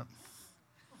coming up.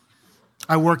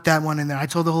 I worked that one in there. I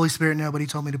told the Holy Spirit no, but he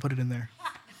told me to put it in there.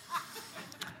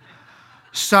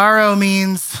 Sorrow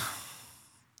means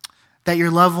that your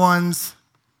loved ones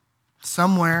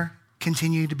somewhere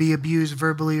continue to be abused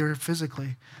verbally or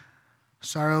physically.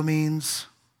 Sorrow means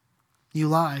you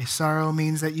lie. Sorrow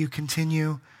means that you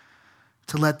continue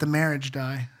to let the marriage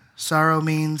die. Sorrow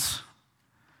means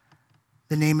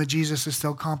the name of Jesus is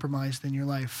still compromised in your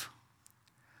life.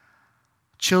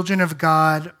 Children of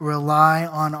God rely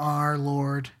on our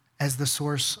Lord as the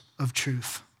source of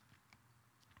truth.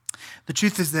 The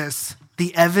truth is this,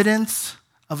 the evidence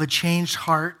of a changed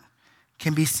heart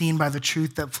can be seen by the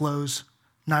truth that flows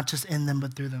not just in them,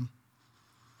 but through them.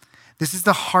 This is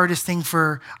the hardest thing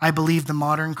for, I believe, the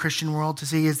modern Christian world to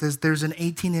see is this. There's an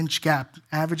 18-inch gap,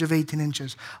 average of 18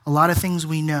 inches. A lot of things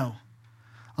we know.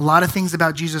 A lot of things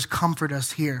about Jesus comfort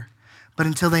us here. But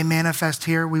until they manifest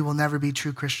here, we will never be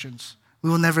true Christians.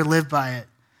 We will never live by it.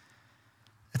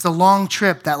 It's a long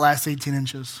trip, that last 18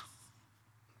 inches.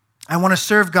 I want to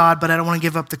serve God, but I don't want to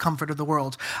give up the comfort of the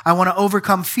world. I want to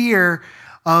overcome fear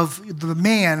of the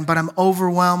man, but I'm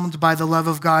overwhelmed by the love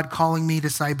of God calling me to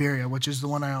Siberia, which is the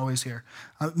one I always hear.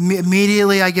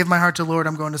 Immediately I give my heart to the Lord,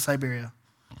 I'm going to Siberia.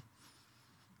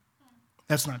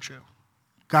 That's not true.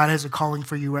 God has a calling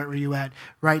for you right where you're at.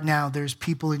 Right now, there's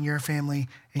people in your family,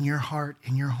 in your heart,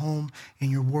 in your home,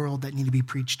 in your world that need to be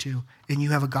preached to, and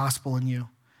you have a gospel in you.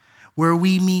 Where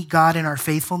we meet God in our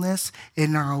faithfulness,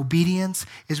 in our obedience,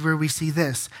 is where we see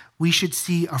this. We should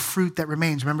see a fruit that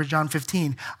remains. Remember John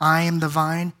 15, I am the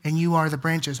vine and you are the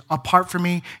branches. Apart from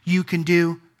me, you can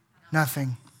do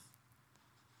nothing.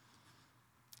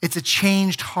 It's a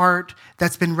changed heart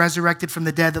that's been resurrected from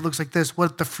the dead that looks like this.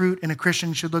 What the fruit in a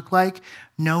Christian should look like.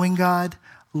 Knowing God,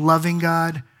 loving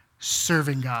God,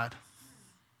 serving God.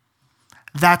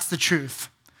 That's the truth.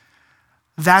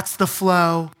 That's the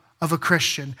flow of a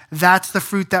Christian. That's the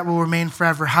fruit that will remain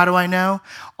forever. How do I know?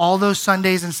 All those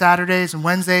Sundays and Saturdays and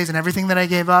Wednesdays and everything that I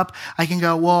gave up, I can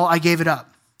go, well, I gave it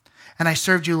up. And I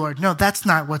served you, Lord. No, that's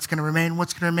not what's going to remain.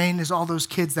 What's going to remain is all those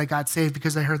kids that got saved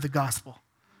because they heard the gospel.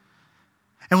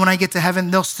 And when I get to heaven,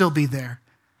 they'll still be there.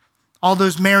 All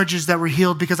those marriages that were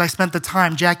healed because I spent the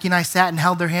time. Jackie and I sat and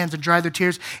held their hands and dried their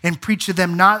tears and preached to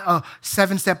them not a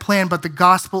 7-step plan, but the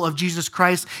gospel of Jesus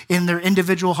Christ in their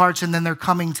individual hearts, and then they're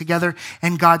coming together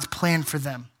and God's plan for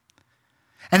them.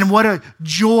 And what a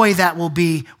joy that will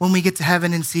be when we get to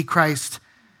heaven and see Christ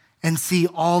and see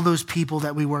all those people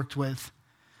that we worked with.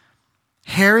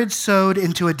 Herod sowed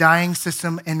into a dying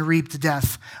system and reaped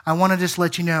death. I want to just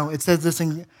let you know, it says this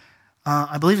in,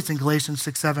 I believe it's in Galatians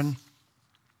 6:7.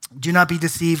 Do not be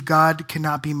deceived, God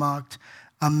cannot be mocked.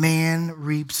 A man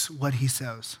reaps what he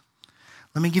sows.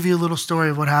 Let me give you a little story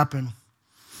of what happened.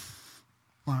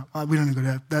 Well, we don't even go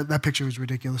to that. That picture was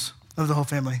ridiculous of the whole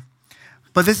family.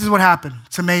 But this is what happened.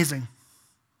 It's amazing.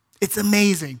 It's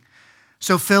amazing.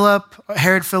 So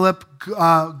Herod Philip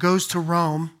goes to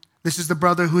Rome. This is the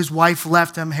brother whose wife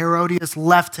left him. Herodias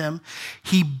left him.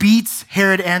 He beats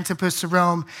Herod Antipas to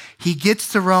Rome. He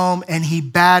gets to Rome and he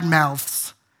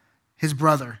badmouths his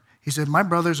brother. He said, my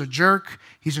brother's a jerk.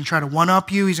 He's going to try to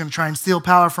one-up you. He's going to try and steal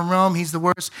power from Rome. He's the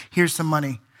worst. Here's some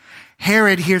money.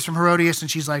 Herod hears from Herodias, and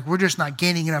she's like, we're just not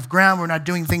gaining enough ground. We're not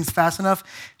doing things fast enough.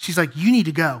 She's like, you need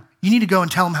to go. You need to go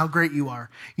and tell him how great you are.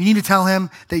 You need to tell him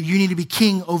that you need to be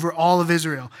king over all of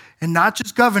Israel. And not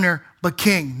just governor, but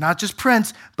king. Not just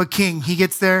prince, but king. He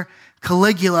gets there.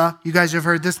 Caligula, you guys have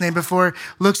heard this name before,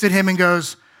 looks at him and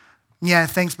goes, yeah,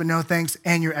 thanks, but no thanks,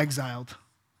 and you're exiled.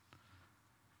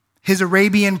 His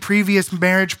Arabian previous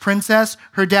marriage princess,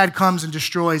 her dad comes and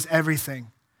destroys everything.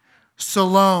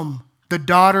 Salome, the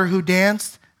daughter who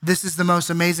danced, this is the most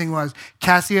amazing one.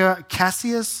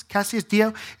 Cassius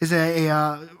Dio is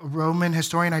a Roman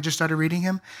historian. I just started reading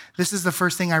him. This is the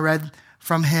first thing I read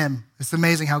from him. It's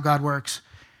amazing how God works.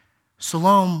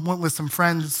 Salome went with some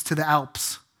friends to the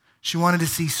Alps. She wanted to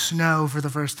see snow for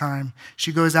the first time.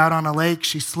 She goes out on a lake.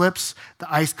 She slips.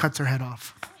 The ice cuts her head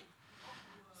off.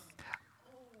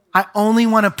 I only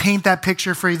want to paint that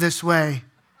picture for you this way.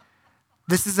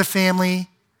 This is a family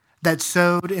that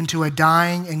sowed into a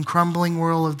dying and crumbling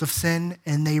world of sin,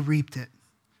 and they reaped it.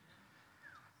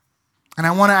 And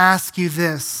I want to ask you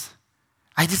this.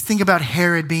 I just think about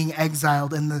Herod being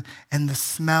exiled and the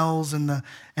smells and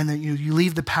you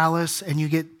leave the palace and you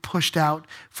get pushed out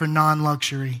for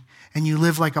non-luxury and you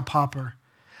live like a pauper.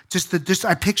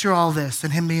 I picture all this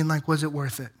and him being like, was it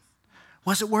worth it?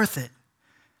 Was it worth it?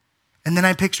 And then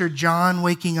I picture John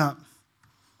waking up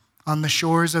on the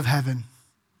shores of heaven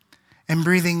and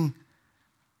breathing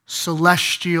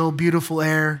celestial, beautiful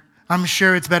air. I'm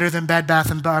sure it's better than Bed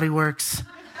Bath & Body Works.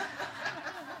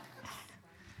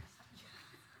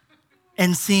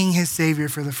 And seeing his Savior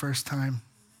for the first time.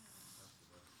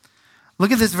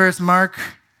 Look at this verse, Mark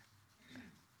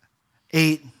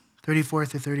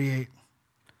 8:34-38.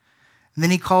 And then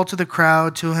he called to the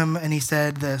crowd to him and he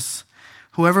said this,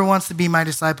 whoever wants to be my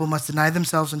disciple must deny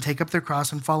themselves and take up their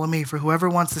cross and follow me. For whoever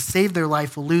wants to save their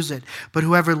life will lose it. But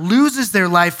whoever loses their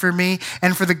life for me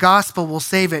and for the gospel will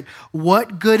save it.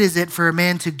 What good is it for a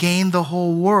man to gain the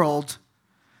whole world,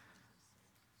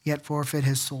 yet forfeit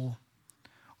his soul?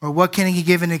 Or what can he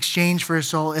give in exchange for his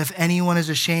soul? If anyone is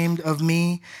ashamed of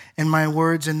me and my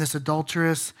words in this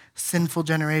adulterous, sinful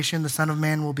generation, the Son of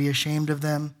Man will be ashamed of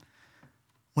them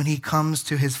when he comes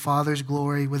to his Father's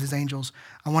glory with his angels.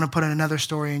 I want to put another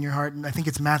story in your heart, and I think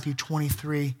it's Matthew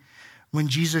 23. When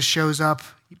Jesus shows up,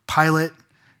 Pilate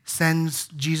sends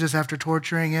Jesus after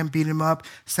torturing him, beating him up,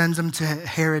 sends him to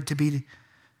Herod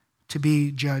to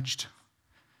be judged.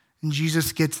 And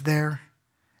Jesus gets there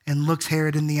and looks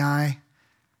Herod in the eye,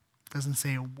 doesn't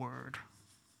say a word.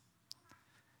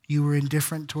 You were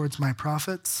indifferent towards my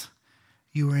prophets.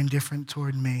 You were indifferent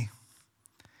toward me.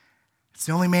 It's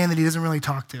the only man that he doesn't really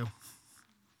talk to,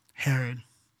 Herod.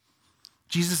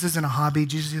 Jesus isn't a hobby.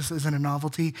 Jesus isn't a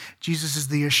novelty. Jesus is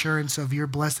the assurance of your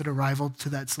blessed arrival to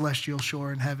that celestial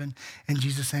shore in heaven. And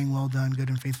Jesus saying, well done, good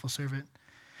and faithful servant.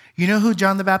 You know who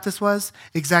John the Baptist was?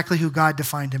 Exactly who God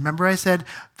defined him. Remember I said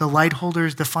the light holder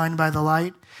is defined by the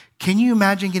light? Can you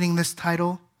imagine getting this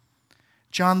title?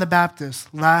 John the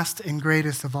Baptist, last and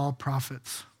greatest of all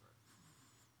prophets.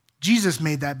 Jesus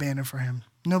made that banner for him,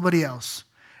 nobody else.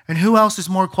 And who else is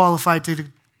more qualified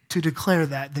to declare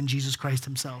that than Jesus Christ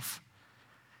himself?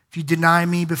 If you deny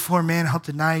me before man, I'll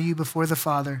deny you before the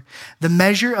Father. The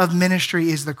measure of ministry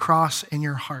is the cross in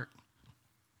your heart,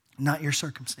 not your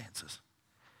circumstances.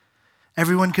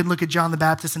 Everyone could look at John the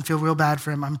Baptist and feel real bad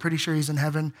for him. I'm pretty sure he's in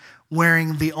heaven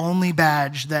wearing the only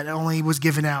badge that only was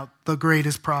given out, the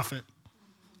greatest prophet.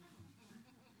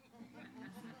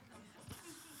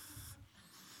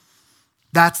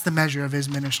 That's the measure of his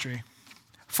ministry.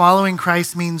 Following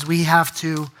Christ means we have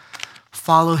to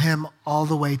follow him all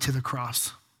the way to the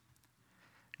cross.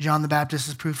 John the Baptist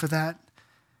is proof of that.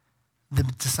 The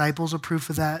disciples are proof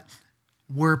of that.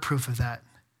 We're proof of that.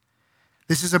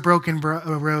 This is a broken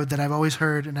road that I've always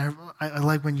heard, and I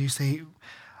like when you say,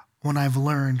 when I've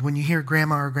learned, when you hear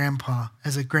grandma or grandpa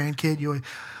as a grandkid,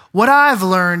 what I've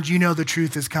learned, you know the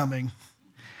truth is coming.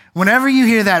 Whenever you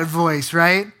hear that voice,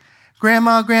 right?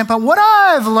 Grandma, grandpa, what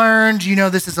I've learned, you know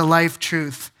this is a life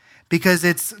truth, because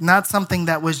it's not something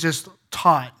that was just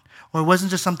taught, or it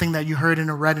wasn't just something that you heard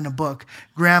and read in a book.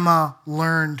 Grandma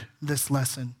learned this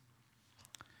lesson.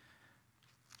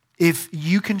 If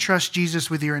you can trust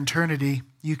Jesus with your eternity,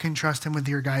 you can trust him with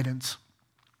your guidance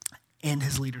and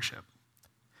his leadership.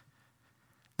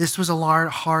 This was a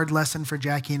hard lesson for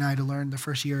Jackie and I to learn the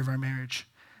first year of our marriage.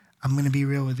 I'm going to be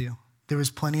real with you. There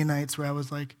was plenty of nights where I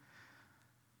was like,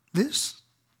 this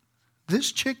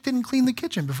chick didn't clean the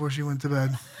kitchen before she went to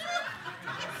bed.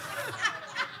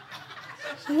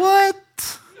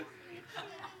 What?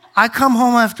 I come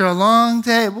home after a long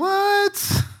day.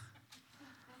 What?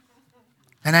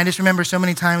 And I just remember so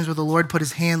many times where the Lord put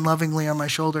his hand lovingly on my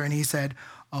shoulder and he said,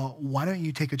 oh, why don't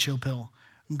you take a chill pill?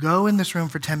 Go in this room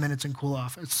for 10 minutes and cool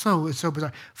off. It's so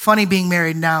bizarre. Funny being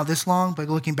married now this long, but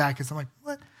looking back, I'm like,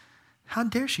 what? How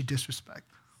dare she disrespect?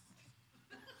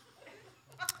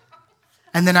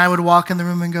 And then I would walk in the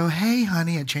room and go, hey,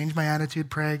 honey. I'd change my attitude,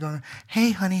 pray, going,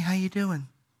 hey, honey, how you doing?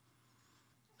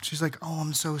 She's like, oh,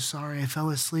 I'm so sorry. I fell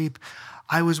asleep.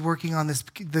 I was working on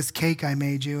this cake I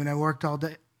made you, and I worked all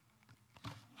day.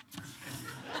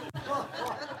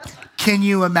 Can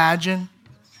you imagine?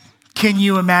 Can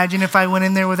you imagine if I went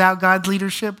in there without God's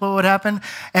leadership? What would happen?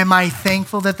 Am I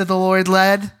thankful that the Lord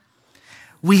led?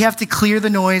 We have to clear the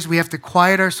noise. We have to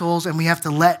quiet our souls, and we have to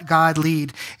let God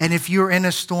lead. And if you're in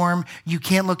a storm, you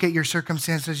can't look at your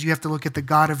circumstances. You have to look at the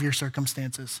God of your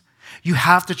circumstances. You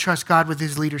have to trust God with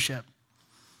his leadership.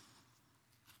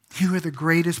 You are the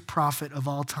greatest prophet of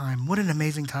all time. What an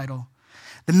amazing title.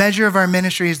 The measure of our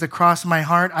ministry is the cross of my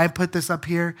heart. I put this up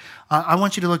here. I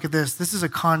want you to look at this. This is a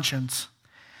conscience.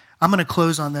 I'm going to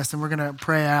close on this, and we're going to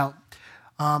pray out.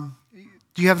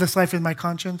 Do you have this life in my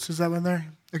conscience? Is that one there?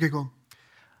 Okay, cool.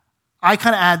 I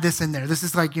kind of add this in there. This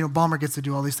is like, Balmer gets to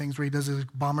do all these things where he does his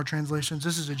Balmer translations.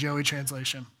 This is a Joey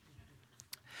translation.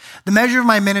 The measure of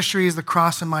my ministry is the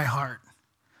cross in my heart.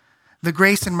 The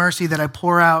grace and mercy that I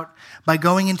pour out by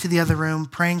going into the other room,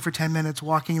 praying for 10 minutes,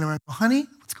 walking in the room. Honey,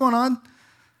 what's going on?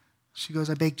 She goes,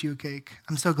 I baked you a cake.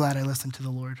 I'm so glad I listened to the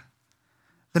Lord.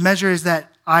 The measure is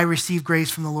that I receive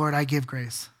grace from the Lord. I give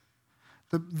grace.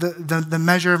 The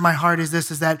measure of my heart is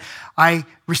this, is that I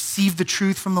receive the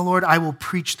truth from the Lord. I will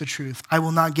preach the truth. I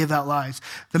will not give out lies.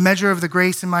 The measure of the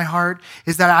grace in my heart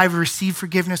is that I've received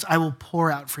forgiveness. I will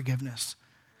pour out forgiveness.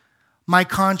 My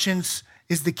conscience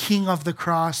is the king of the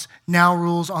cross, now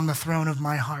rules on the throne of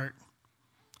my heart.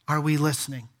 Are we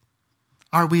listening?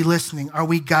 Are we listening? Are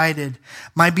we guided?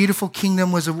 My beautiful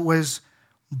kingdom was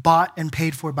bought and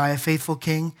paid for by a faithful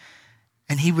king,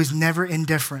 and he was never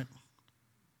indifferent.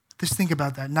 Just think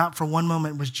about that. Not for one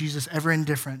moment was Jesus ever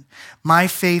indifferent. My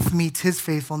faith meets his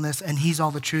faithfulness, and he's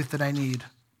all the truth that I need.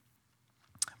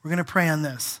 We're going to pray on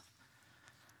this.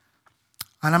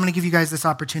 And I'm going to give you guys this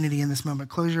opportunity in this moment.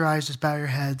 Close your eyes, just bow your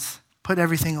heads, put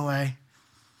everything away.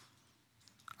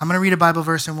 I'm going to read a Bible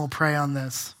verse, and we'll pray on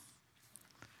this.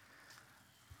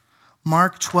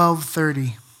 Mark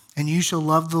 12:30, and you shall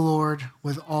love the Lord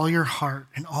with all your heart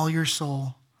and all your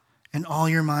soul and all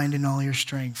your mind and all your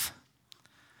strength.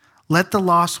 Let the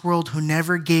lost world who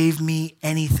never gave me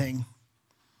anything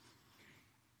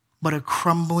but a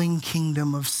crumbling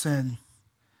kingdom of sin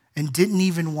and didn't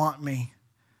even want me,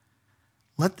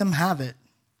 let them have it.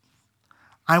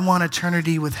 I want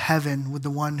eternity with heaven with the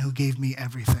one who gave me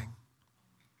everything.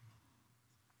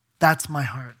 That's my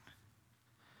heart.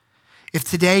 If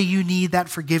today you need that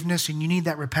forgiveness and you need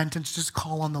that repentance, just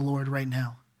call on the Lord right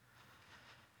now.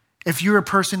 If you're a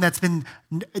person that's been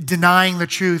denying the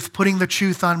truth, putting the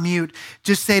truth on mute,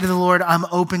 just say to the Lord, I'm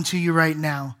open to you right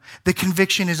now. The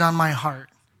conviction is on my heart.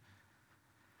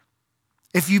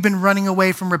 If you've been running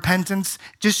away from repentance,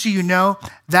 just so you know,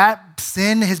 that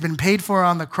sin has been paid for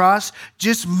on the cross.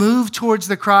 Just move towards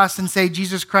the cross and say,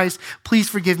 Jesus Christ, please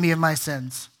forgive me of my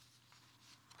sins.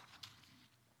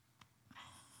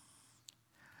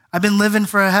 I've been living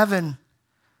for a heaven,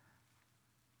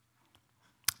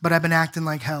 but I've been acting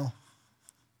like hell.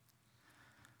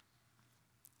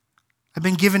 I've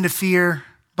been given to fear,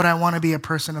 but I want to be a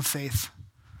person of faith.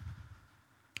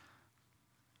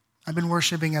 I've been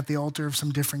worshiping at the altar of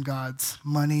some different gods: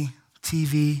 money,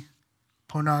 TV,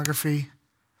 pornography,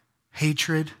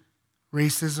 hatred,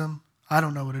 racism. I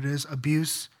don't know what it is.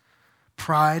 Abuse,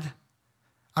 pride.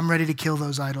 I'm ready to kill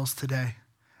those idols today.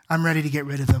 I'm ready to get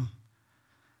rid of them.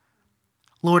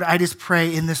 Lord, I just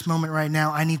pray in this moment right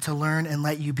now, I need to learn and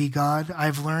let you be God.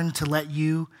 I've learned to let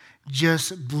you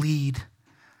just bleed.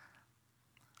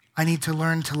 I need to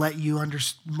learn to let you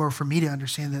or for me to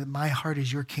understand that my heart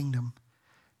is your kingdom.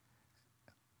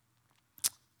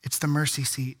 It's the mercy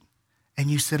seat, and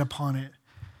you sit upon it.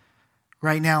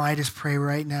 Right now, I just pray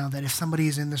right now that if somebody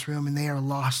is in this room and they are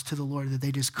lost to the Lord, that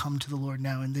they just come to the Lord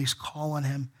now and they just call on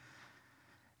him.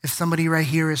 If somebody right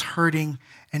here is hurting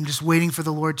and just waiting for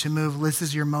the Lord to move, this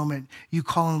is your moment. You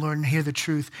call on the Lord and hear the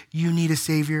truth. You need a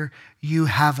Savior. You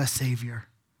have a Savior.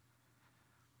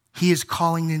 He is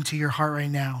calling into your heart right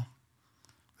now.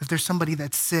 If there's somebody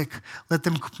that's sick, let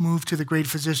them move to the great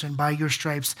physician. By your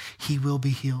stripes, he will be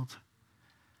healed.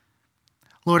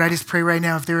 Lord, I just pray right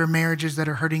now, if there are marriages that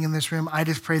are hurting in this room, I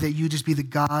just pray that you just be the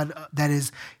God that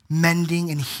is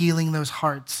mending and healing those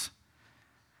hearts.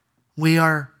 We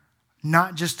are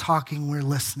not just talking, we're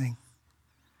listening.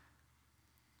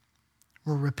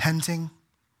 We're repenting,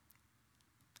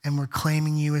 and we're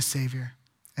claiming you as Savior.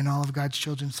 And all of God's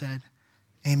children said,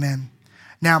 amen.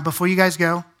 Now, before you guys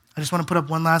go, I just want to put up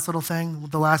one last little thing,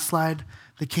 the last slide,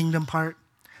 the kingdom part.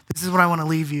 This is what I want to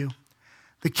leave you.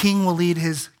 The king will lead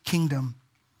his kingdom.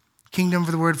 Kingdom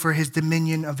for the word for his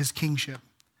dominion of his kingship.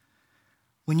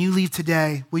 When you leave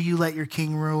today, will you let your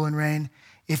king rule and reign?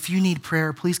 If you need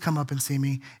prayer, please come up and see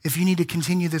me. If you need to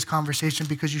continue this conversation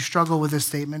because you struggle with this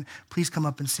statement, please come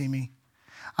up and see me.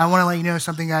 I want to let you know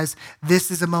something, guys. This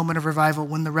is a moment of revival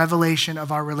when the revelation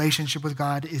of our relationship with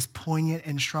God is poignant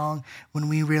and strong. When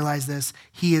we realize this,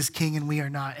 he is king and we are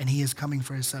not, and he is coming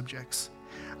for his subjects.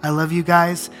 I love you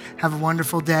guys. Have a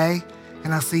wonderful day,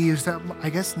 and I'll see you, I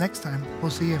guess, next time.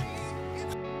 We'll see you.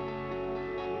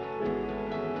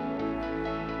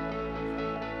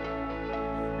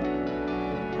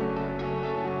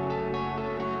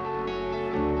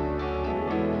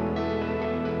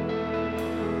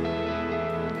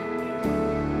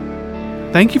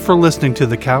 Thank you for listening to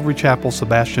the Calvary Chapel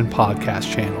Sebastian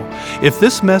podcast channel. If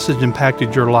this message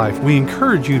impacted your life, we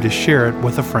encourage you to share it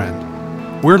with a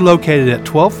friend. We're located at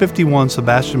 1251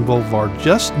 Sebastian Boulevard,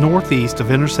 just northeast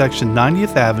of intersection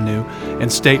 90th Avenue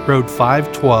and State Road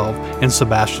 512 in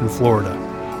Sebastian, Florida.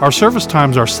 Our service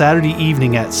times are Saturday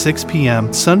evening at 6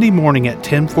 p.m., Sunday morning at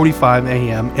 10:45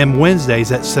 a.m., and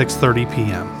Wednesdays at 6:30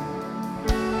 p.m.